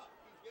over top.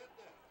 He's got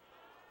that.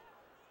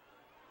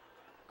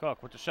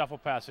 Cook with the shuffle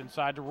pass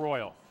inside to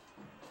Royal.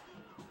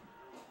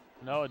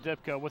 Noah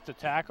Dipko with the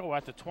tackle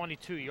at the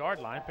 22-yard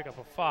line, pick up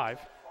a 5.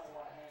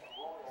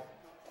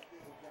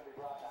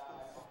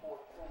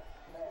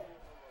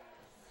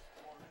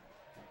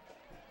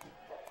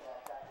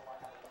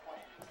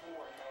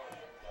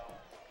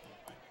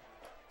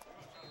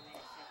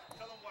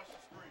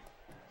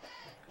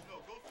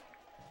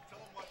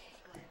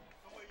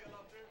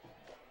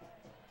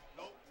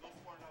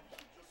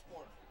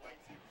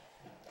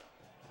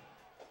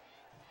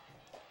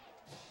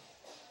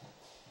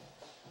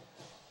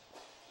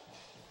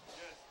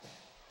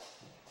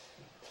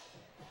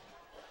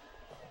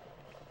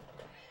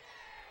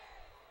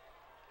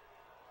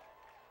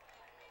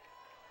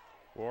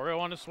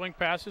 Borio on the swing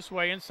pass this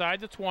way, inside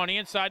the 20,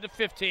 inside the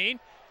 15,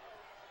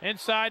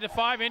 inside the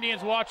 5.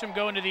 Indians watch him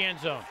go into the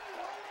end zone.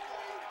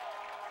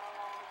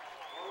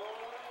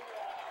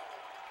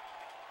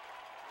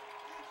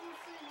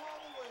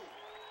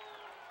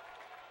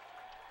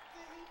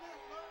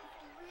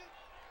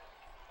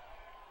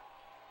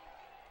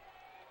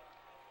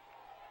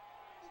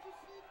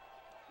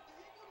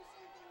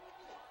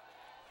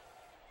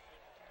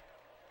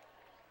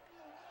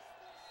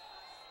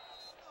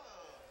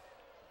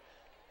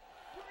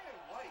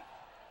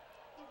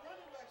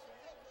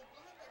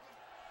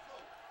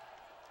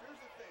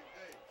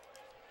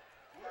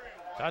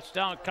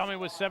 Touchdown coming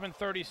with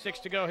 7:36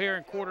 to go here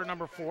in quarter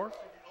number 4.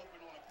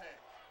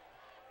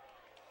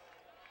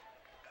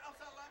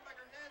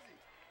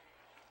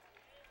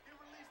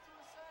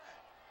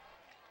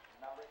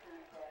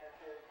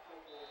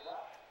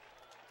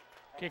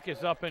 Kick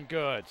is up and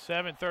good.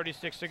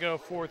 7:36 to go,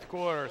 fourth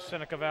quarter.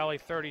 Seneca Valley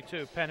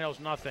 32, Penn Hills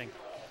nothing.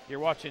 You're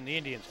watching the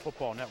Indians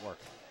Football Network.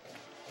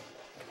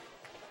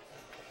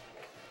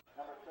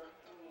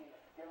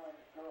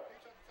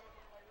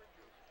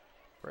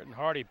 Britton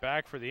Hardy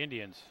back for the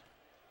Indians.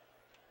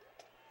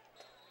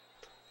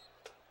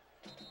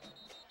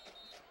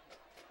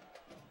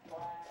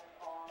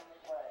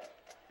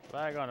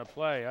 Flag on a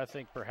play. I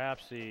think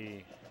perhaps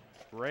the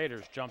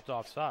Raiders jumped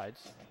off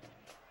sides.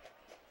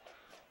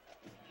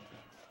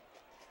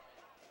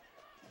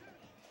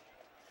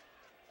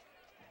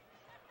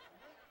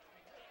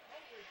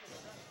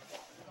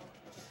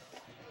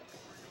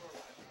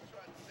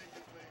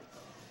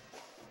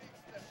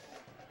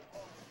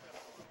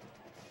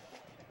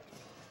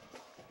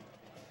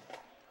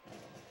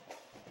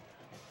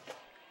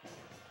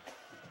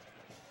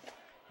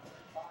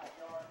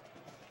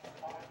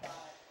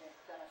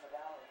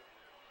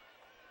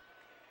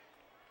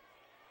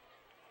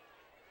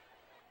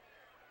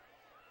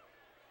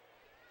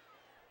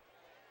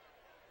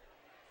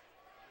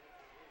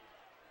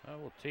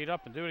 We'll tee it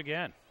up and do it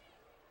again.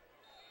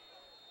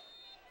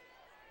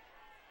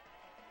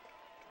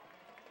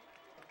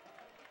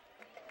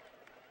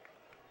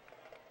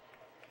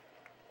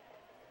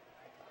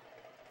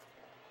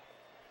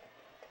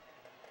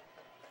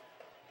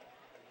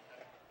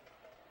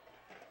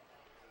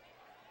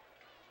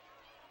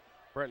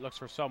 Brett looks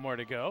for somewhere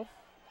to go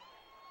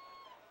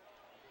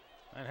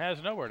and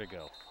has nowhere to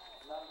go.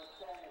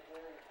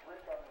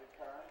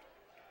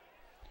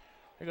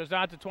 It goes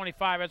down to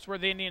 25. That's where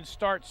the Indians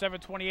start.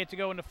 7:28 to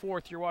go in the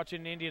fourth. You're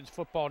watching the Indians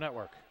Football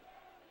Network.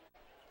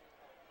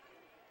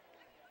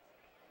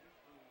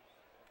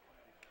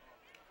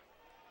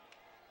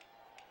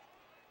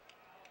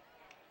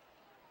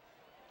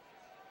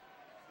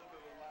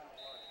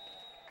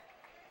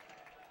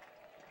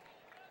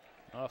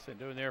 Nothing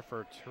doing there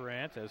for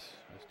Terrence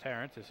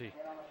as he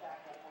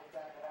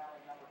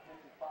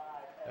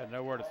had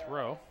nowhere to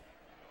throw.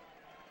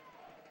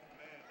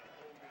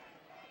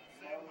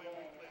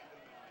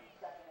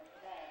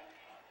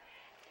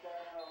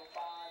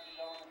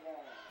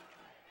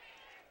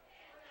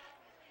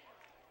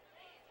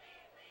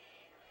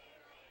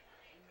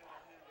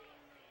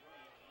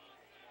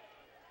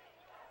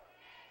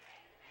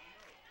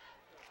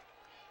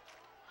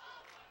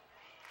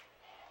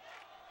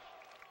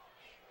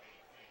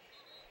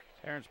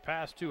 Terrence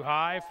pass too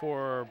high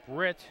for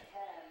Britt.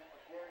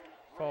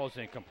 Falls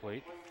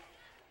incomplete.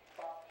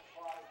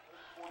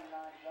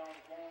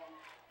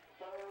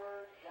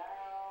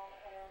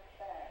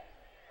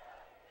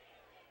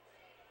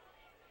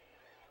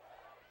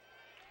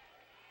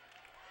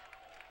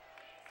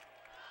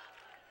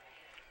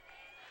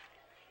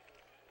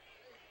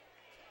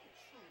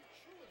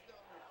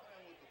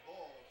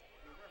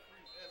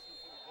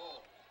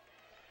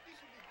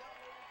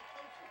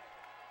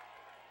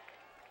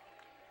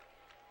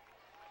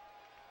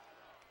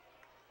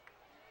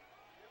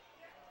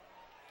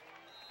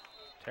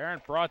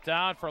 Tarrant brought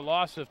down for a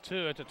loss of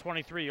 2 at the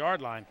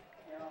 23-yard line.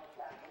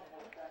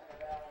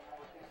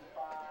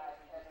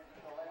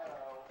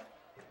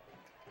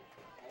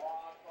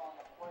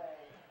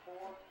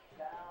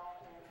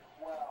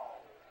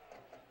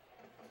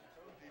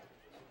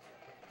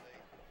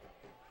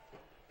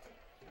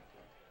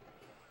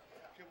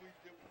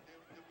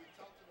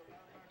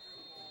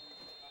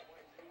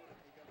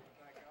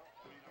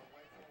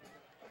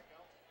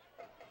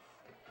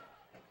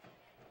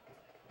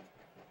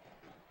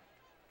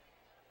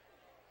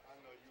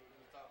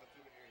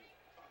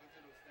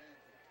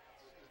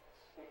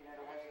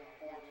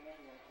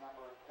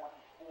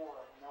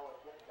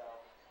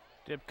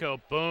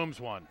 Dipko booms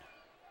one.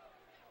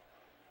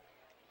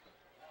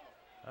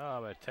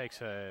 Oh, but it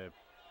takes a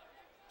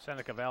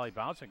Seneca Valley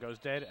bounce and goes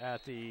dead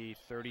at the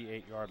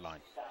 38-yard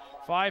line.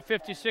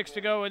 5:56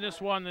 to go in this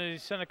one. The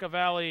Seneca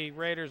Valley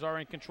Raiders are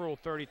in control,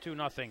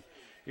 32-0.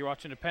 You're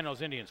watching the Penn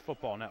Hills Indians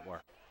Football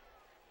Network.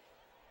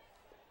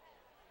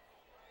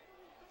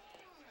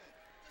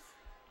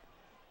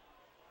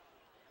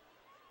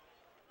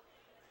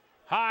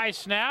 High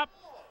snap.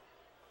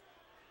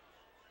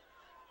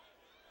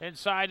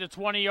 Inside the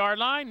 20-yard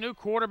line. New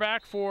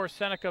quarterback for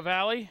Seneca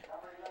Valley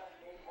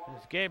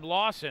is Gabe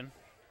Lawson.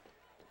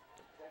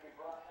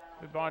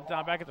 We brought it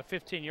down back at the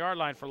 15-yard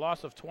line for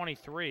loss of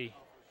 23.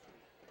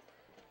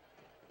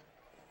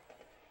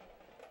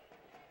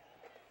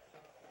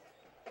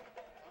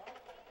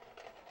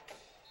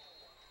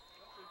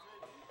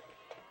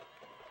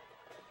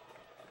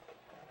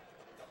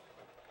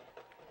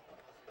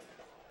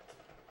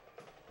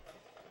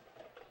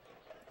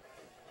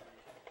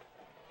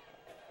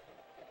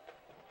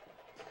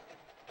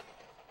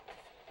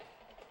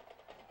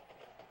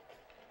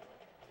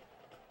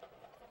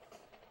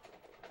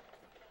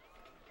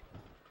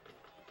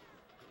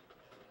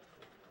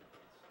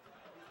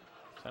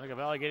 Seneca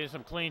Valley getting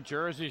some clean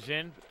jerseys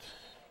in.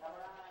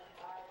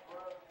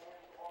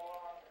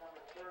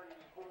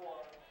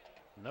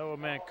 Noah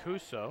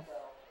Mancuso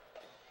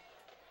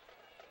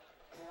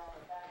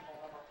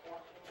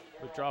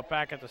would drop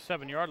back at the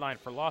 7-yard line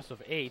for loss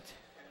of 8.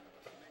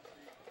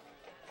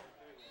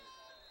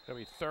 It'll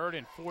be 3rd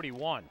and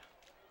 41.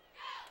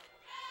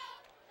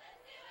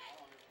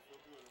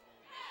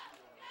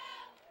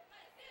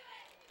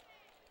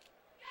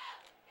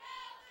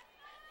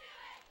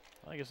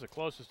 I think it's the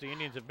closest the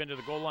Indians have been to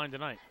the goal line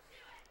tonight.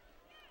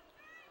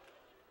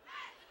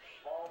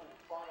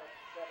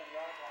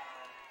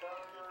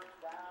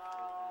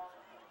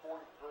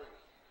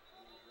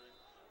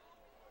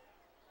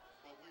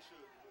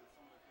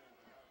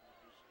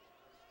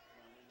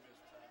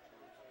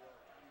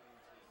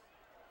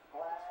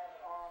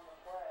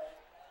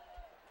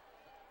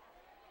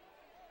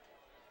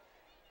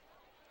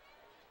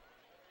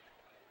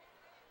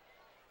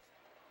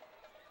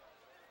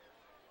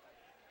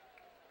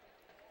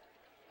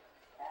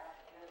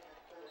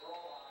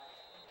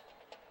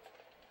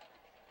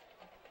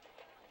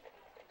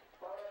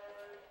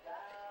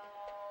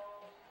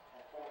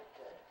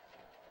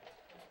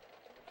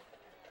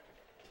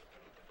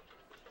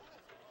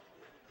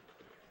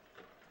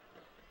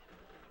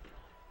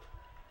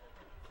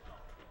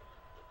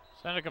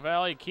 Seneca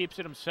Valley keeps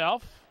it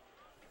himself.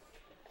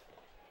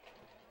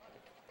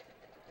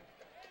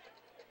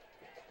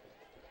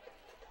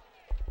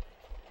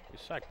 He's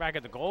sacked back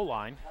at the goal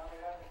line.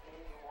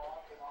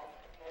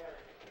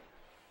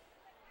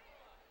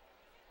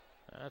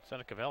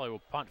 Seneca Valley will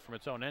punt from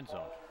its own end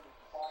zone.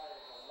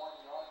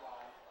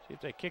 See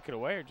if they kick it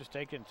away or just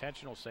take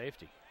intentional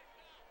safety.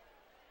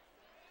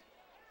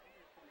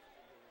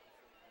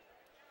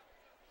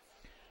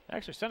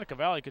 Actually, Seneca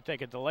Valley could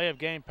take a delay of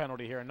game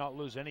penalty here and not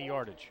lose any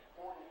yardage.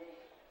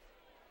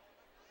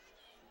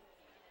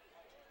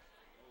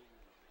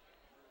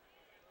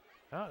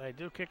 Oh, they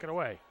do kick it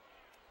away.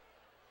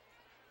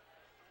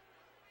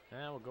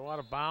 And we'll go out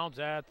of bounds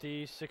at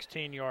the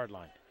 16-yard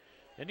line.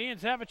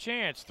 Indians have a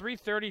chance.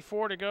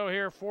 3:34 to go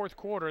here, fourth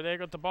quarter. They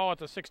got the ball at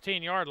the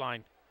 16-yard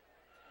line,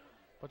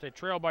 but they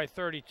trail by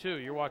 32.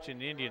 You're watching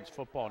the Indians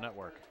Football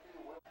Network.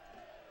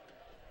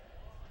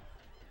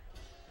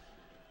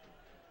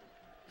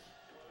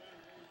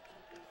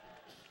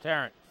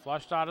 Tarrant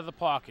flushed out of the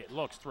pocket.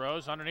 Looks,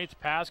 throws, underneath,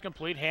 pass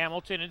complete.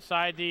 Hamilton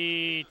inside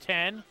the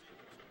 10.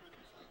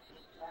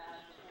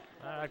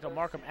 I like to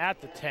mark him at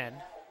the 10.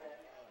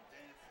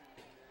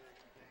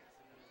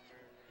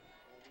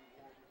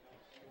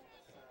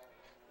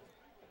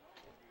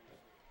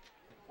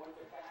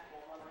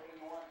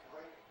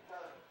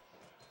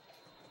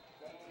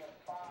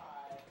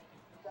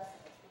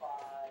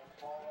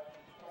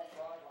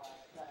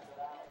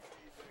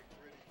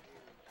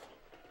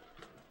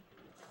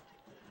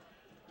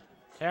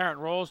 Tarrant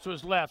rolls to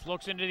his left,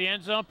 looks into the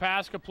end zone,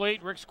 pass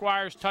complete. Rick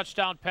Squires,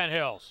 touchdown, Penn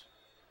Hills.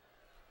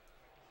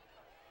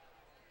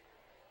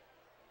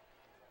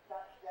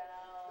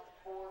 Touchdown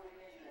for the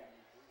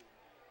Indians.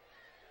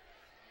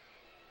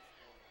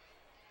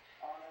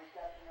 On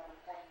reception number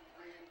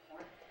 23,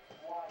 Rick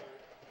Squires.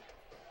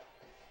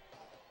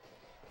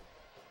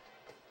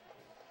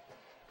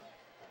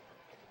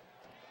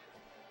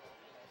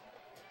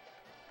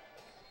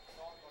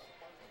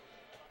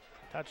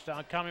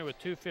 Touchdown coming with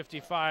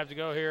 2:55 to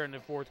go here in the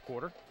fourth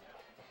quarter.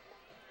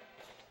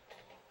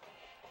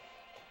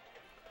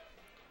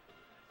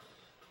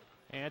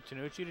 And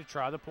Tanucci to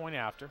try the point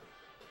after.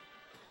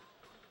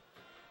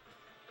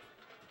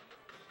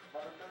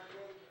 Number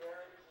 38,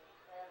 Eric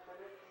and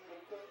Tanucci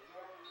to kick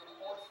the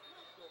point.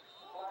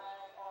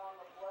 Flag on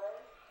the play.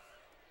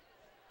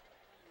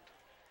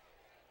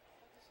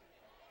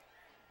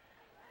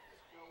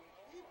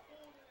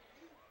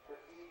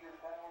 Procedure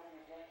penalty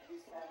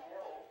against Penn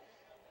Hill.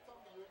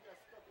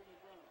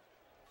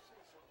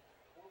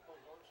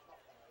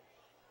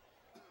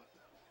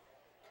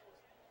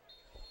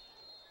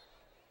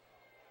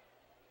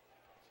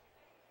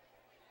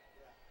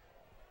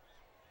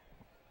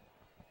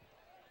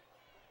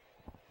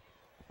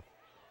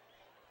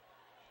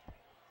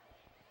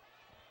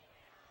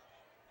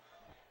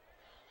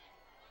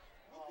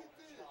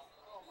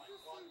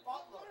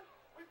 Butler,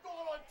 we've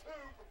gone on 2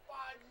 for 5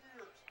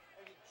 years,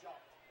 and he jumped.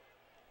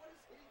 What is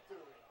he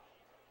doing?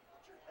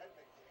 Put your head in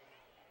the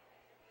game.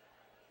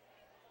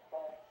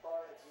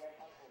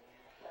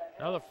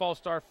 Another false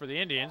start for the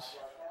Indians.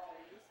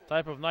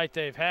 Type of night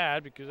they've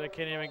had because they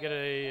can't even get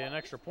an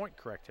extra point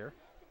correct here.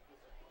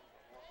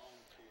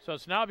 So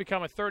it's now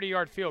become a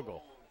 30-yard field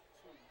goal.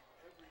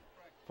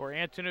 for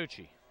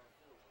Antonucci.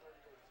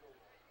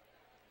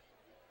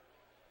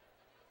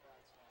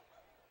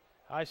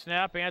 High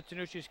snap,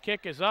 Antonucci's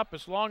kick is up,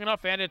 it's long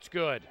enough, and it's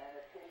good.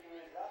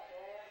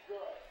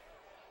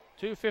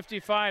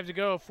 2:55 to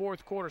go,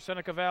 fourth quarter.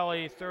 Seneca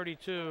Valley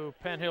 32,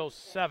 Penn Hills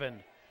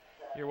 7.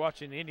 You're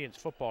watching the Indians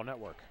Football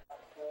Network.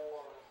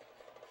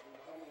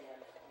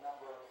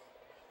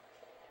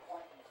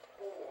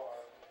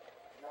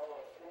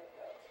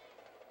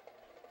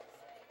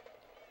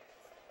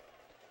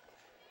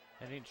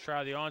 And he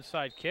try the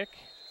onside kick,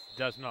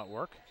 does not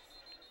work.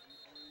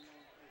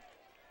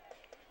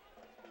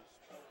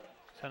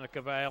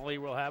 Seneca Valley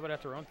will have it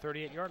at their own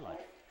 38-yard line.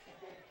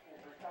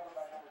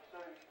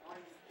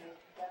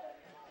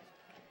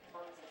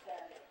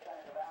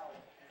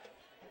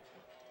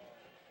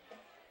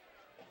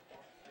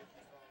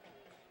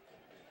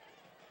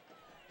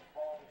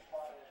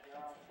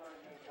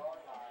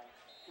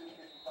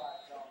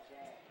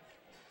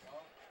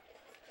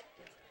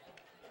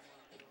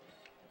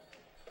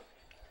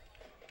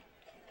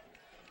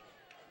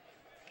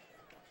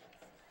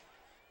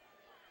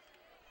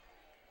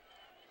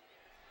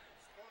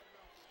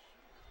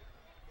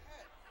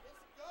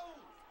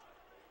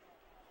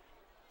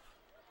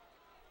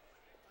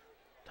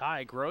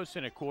 Ty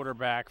Grossen at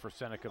quarterback for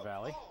Seneca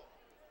Valley.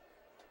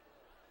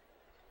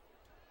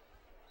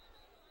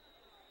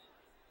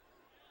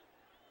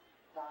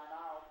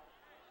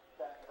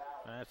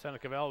 And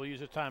Seneca Valley will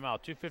use a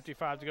timeout.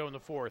 2:55 to go in the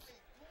fourth.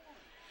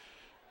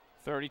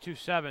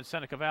 32-7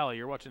 Seneca Valley.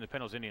 You're watching the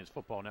Penn Hills Indians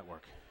Football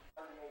Network.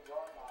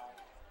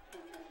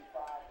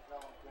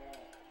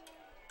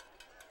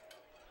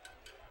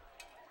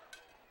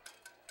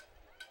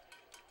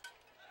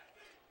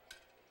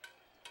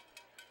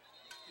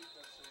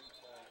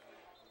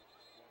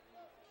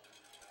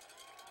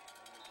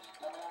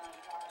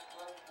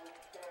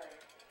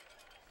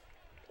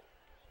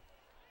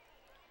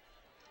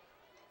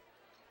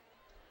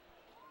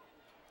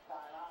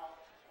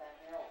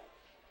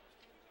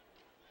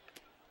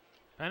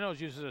 Penn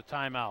Hills uses a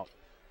timeout.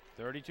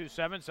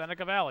 32-7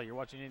 Seneca Valley. You're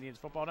watching Indians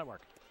Football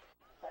Network.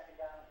 Second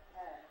down and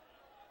 10.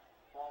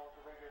 Ball at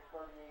the Raiders'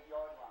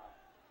 38-yard line.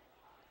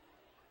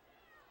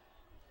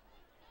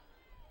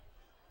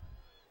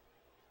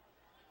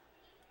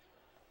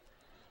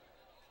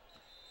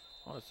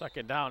 On a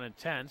second down and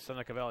 10,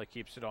 Seneca Valley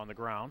keeps it on the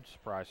ground.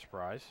 Surprise,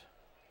 surprise.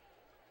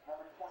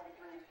 Number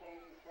 23,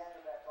 Casey Seneca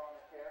on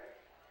the carry.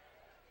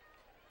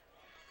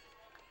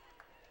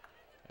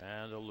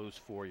 And they'll lose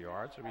 4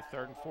 yards. It'll be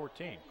 3rd and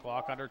 14.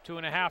 Clock under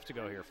 2.5 to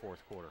go here,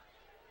 fourth quarter.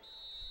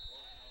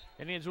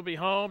 Indians will be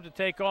home to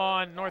take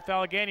on North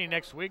Allegheny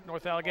next week.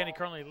 North Allegheny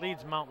currently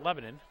leads Mount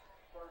Lebanon.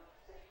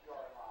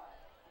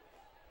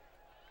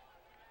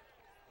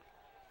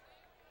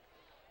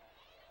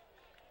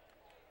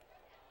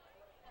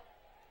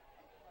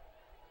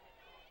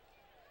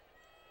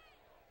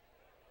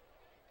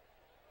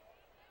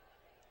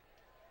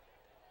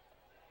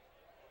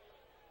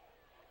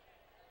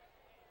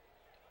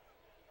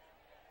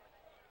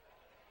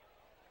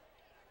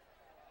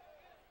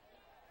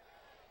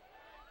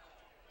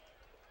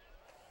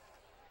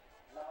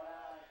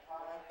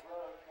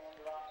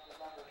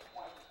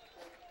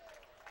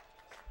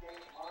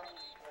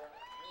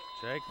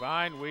 Jake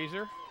Vine,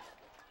 Weezer.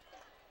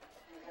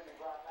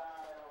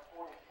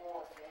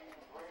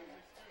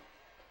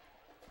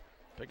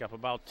 Pick up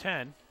about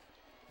 10.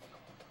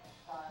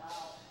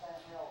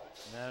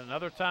 And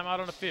another timeout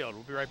on the field.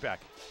 We'll be right back.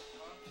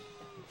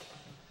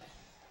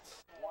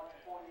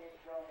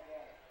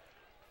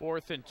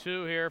 4th and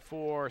 2 here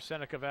for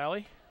Seneca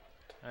Valley.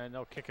 And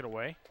they'll kick it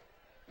away.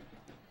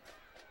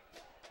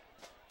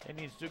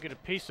 Indians do get a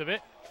piece of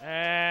it.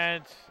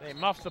 And they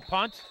muff the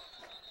punt.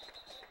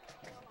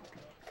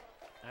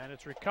 And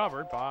it's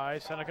recovered by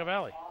Seneca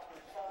Valley.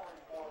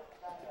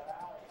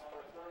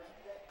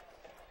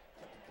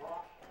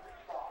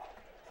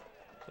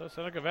 So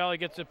Seneca Valley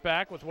gets it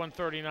back with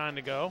 1:39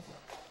 to go.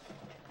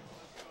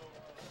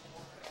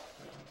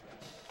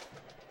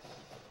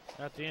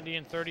 At the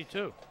Indian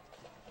 32.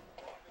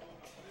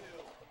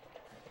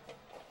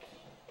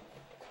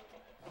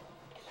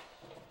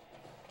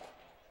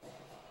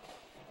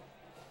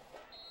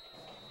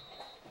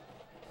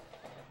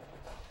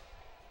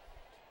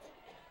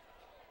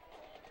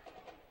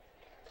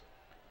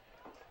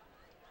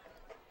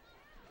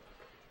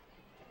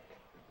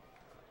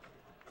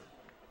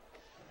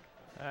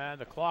 And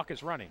the clock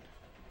is running.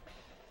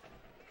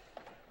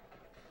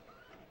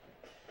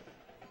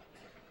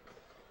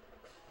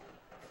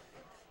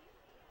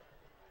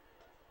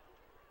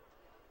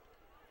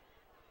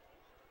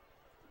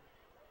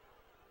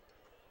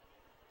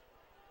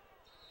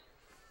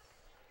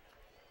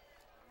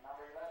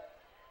 Number 11,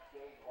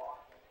 Gabe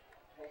Watson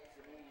takes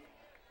the lead.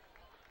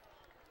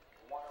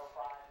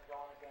 1:05 to go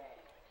in the game.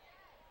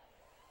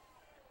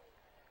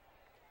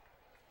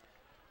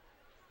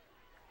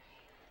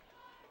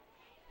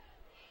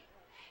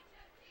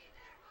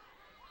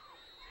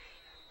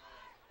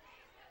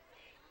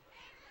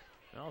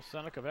 Well,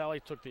 Seneca Valley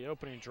took the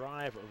opening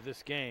drive of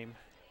this game.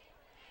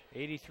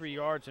 83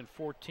 yards and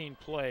 14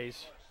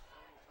 plays.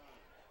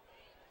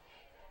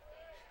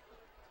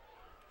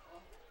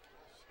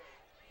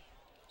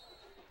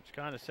 It's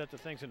kind of set the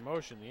things in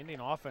motion. The Indian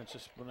offense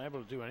has been able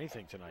to do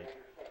anything tonight.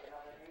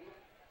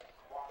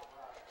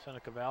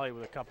 Seneca Valley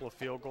with a couple of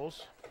field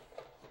goals,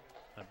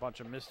 and a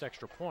bunch of missed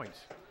extra points.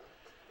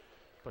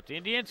 But the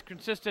Indians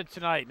consistent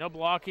tonight. No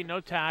blocking, no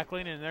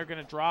tackling, and they're going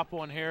to drop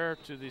one here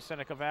to the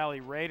Seneca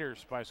Valley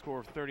Raiders by a score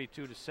of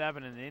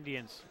 32-7, and the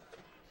Indians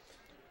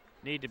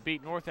need to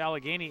beat North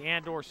Allegheny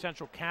and or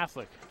Central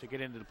Catholic to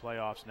get into the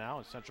playoffs now.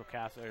 And Central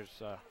Catholic,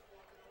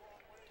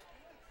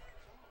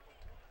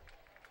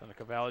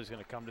 Seneca Valley is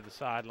going to come to the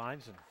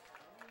sidelines and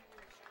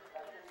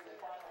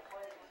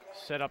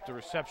set up the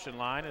reception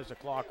line as the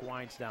clock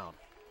winds down.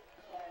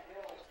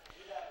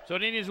 So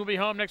the Indians will be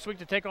home next week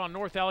to take on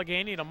North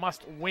Allegheny in a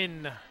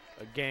must-win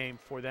game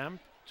for them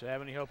to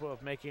have any hope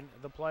of making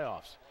the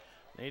playoffs.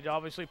 They need to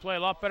obviously play a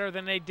lot better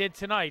than they did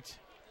tonight.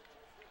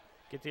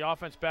 Get the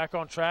offense back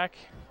on track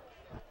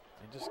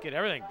and just get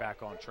everything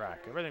back on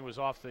track. Everything was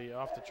off the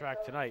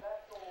track tonight.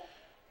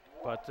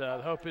 But the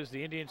hope is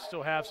the Indians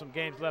still have some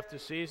games left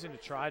this season to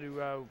try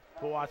to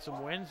pull out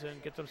some wins and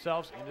get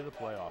themselves into the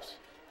playoffs.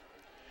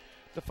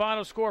 The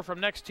final score from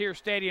Next Tier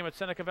Stadium at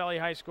Seneca Valley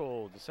High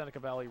School. The Seneca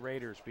Valley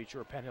Raiders beat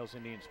your Penn Hills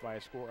Indians by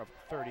a score of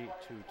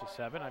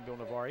 32-7. I'm Bill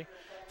Navari.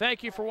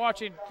 Thank you for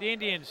watching the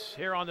Indians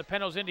here on the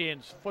Penn Hills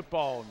Indians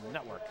Football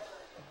Network.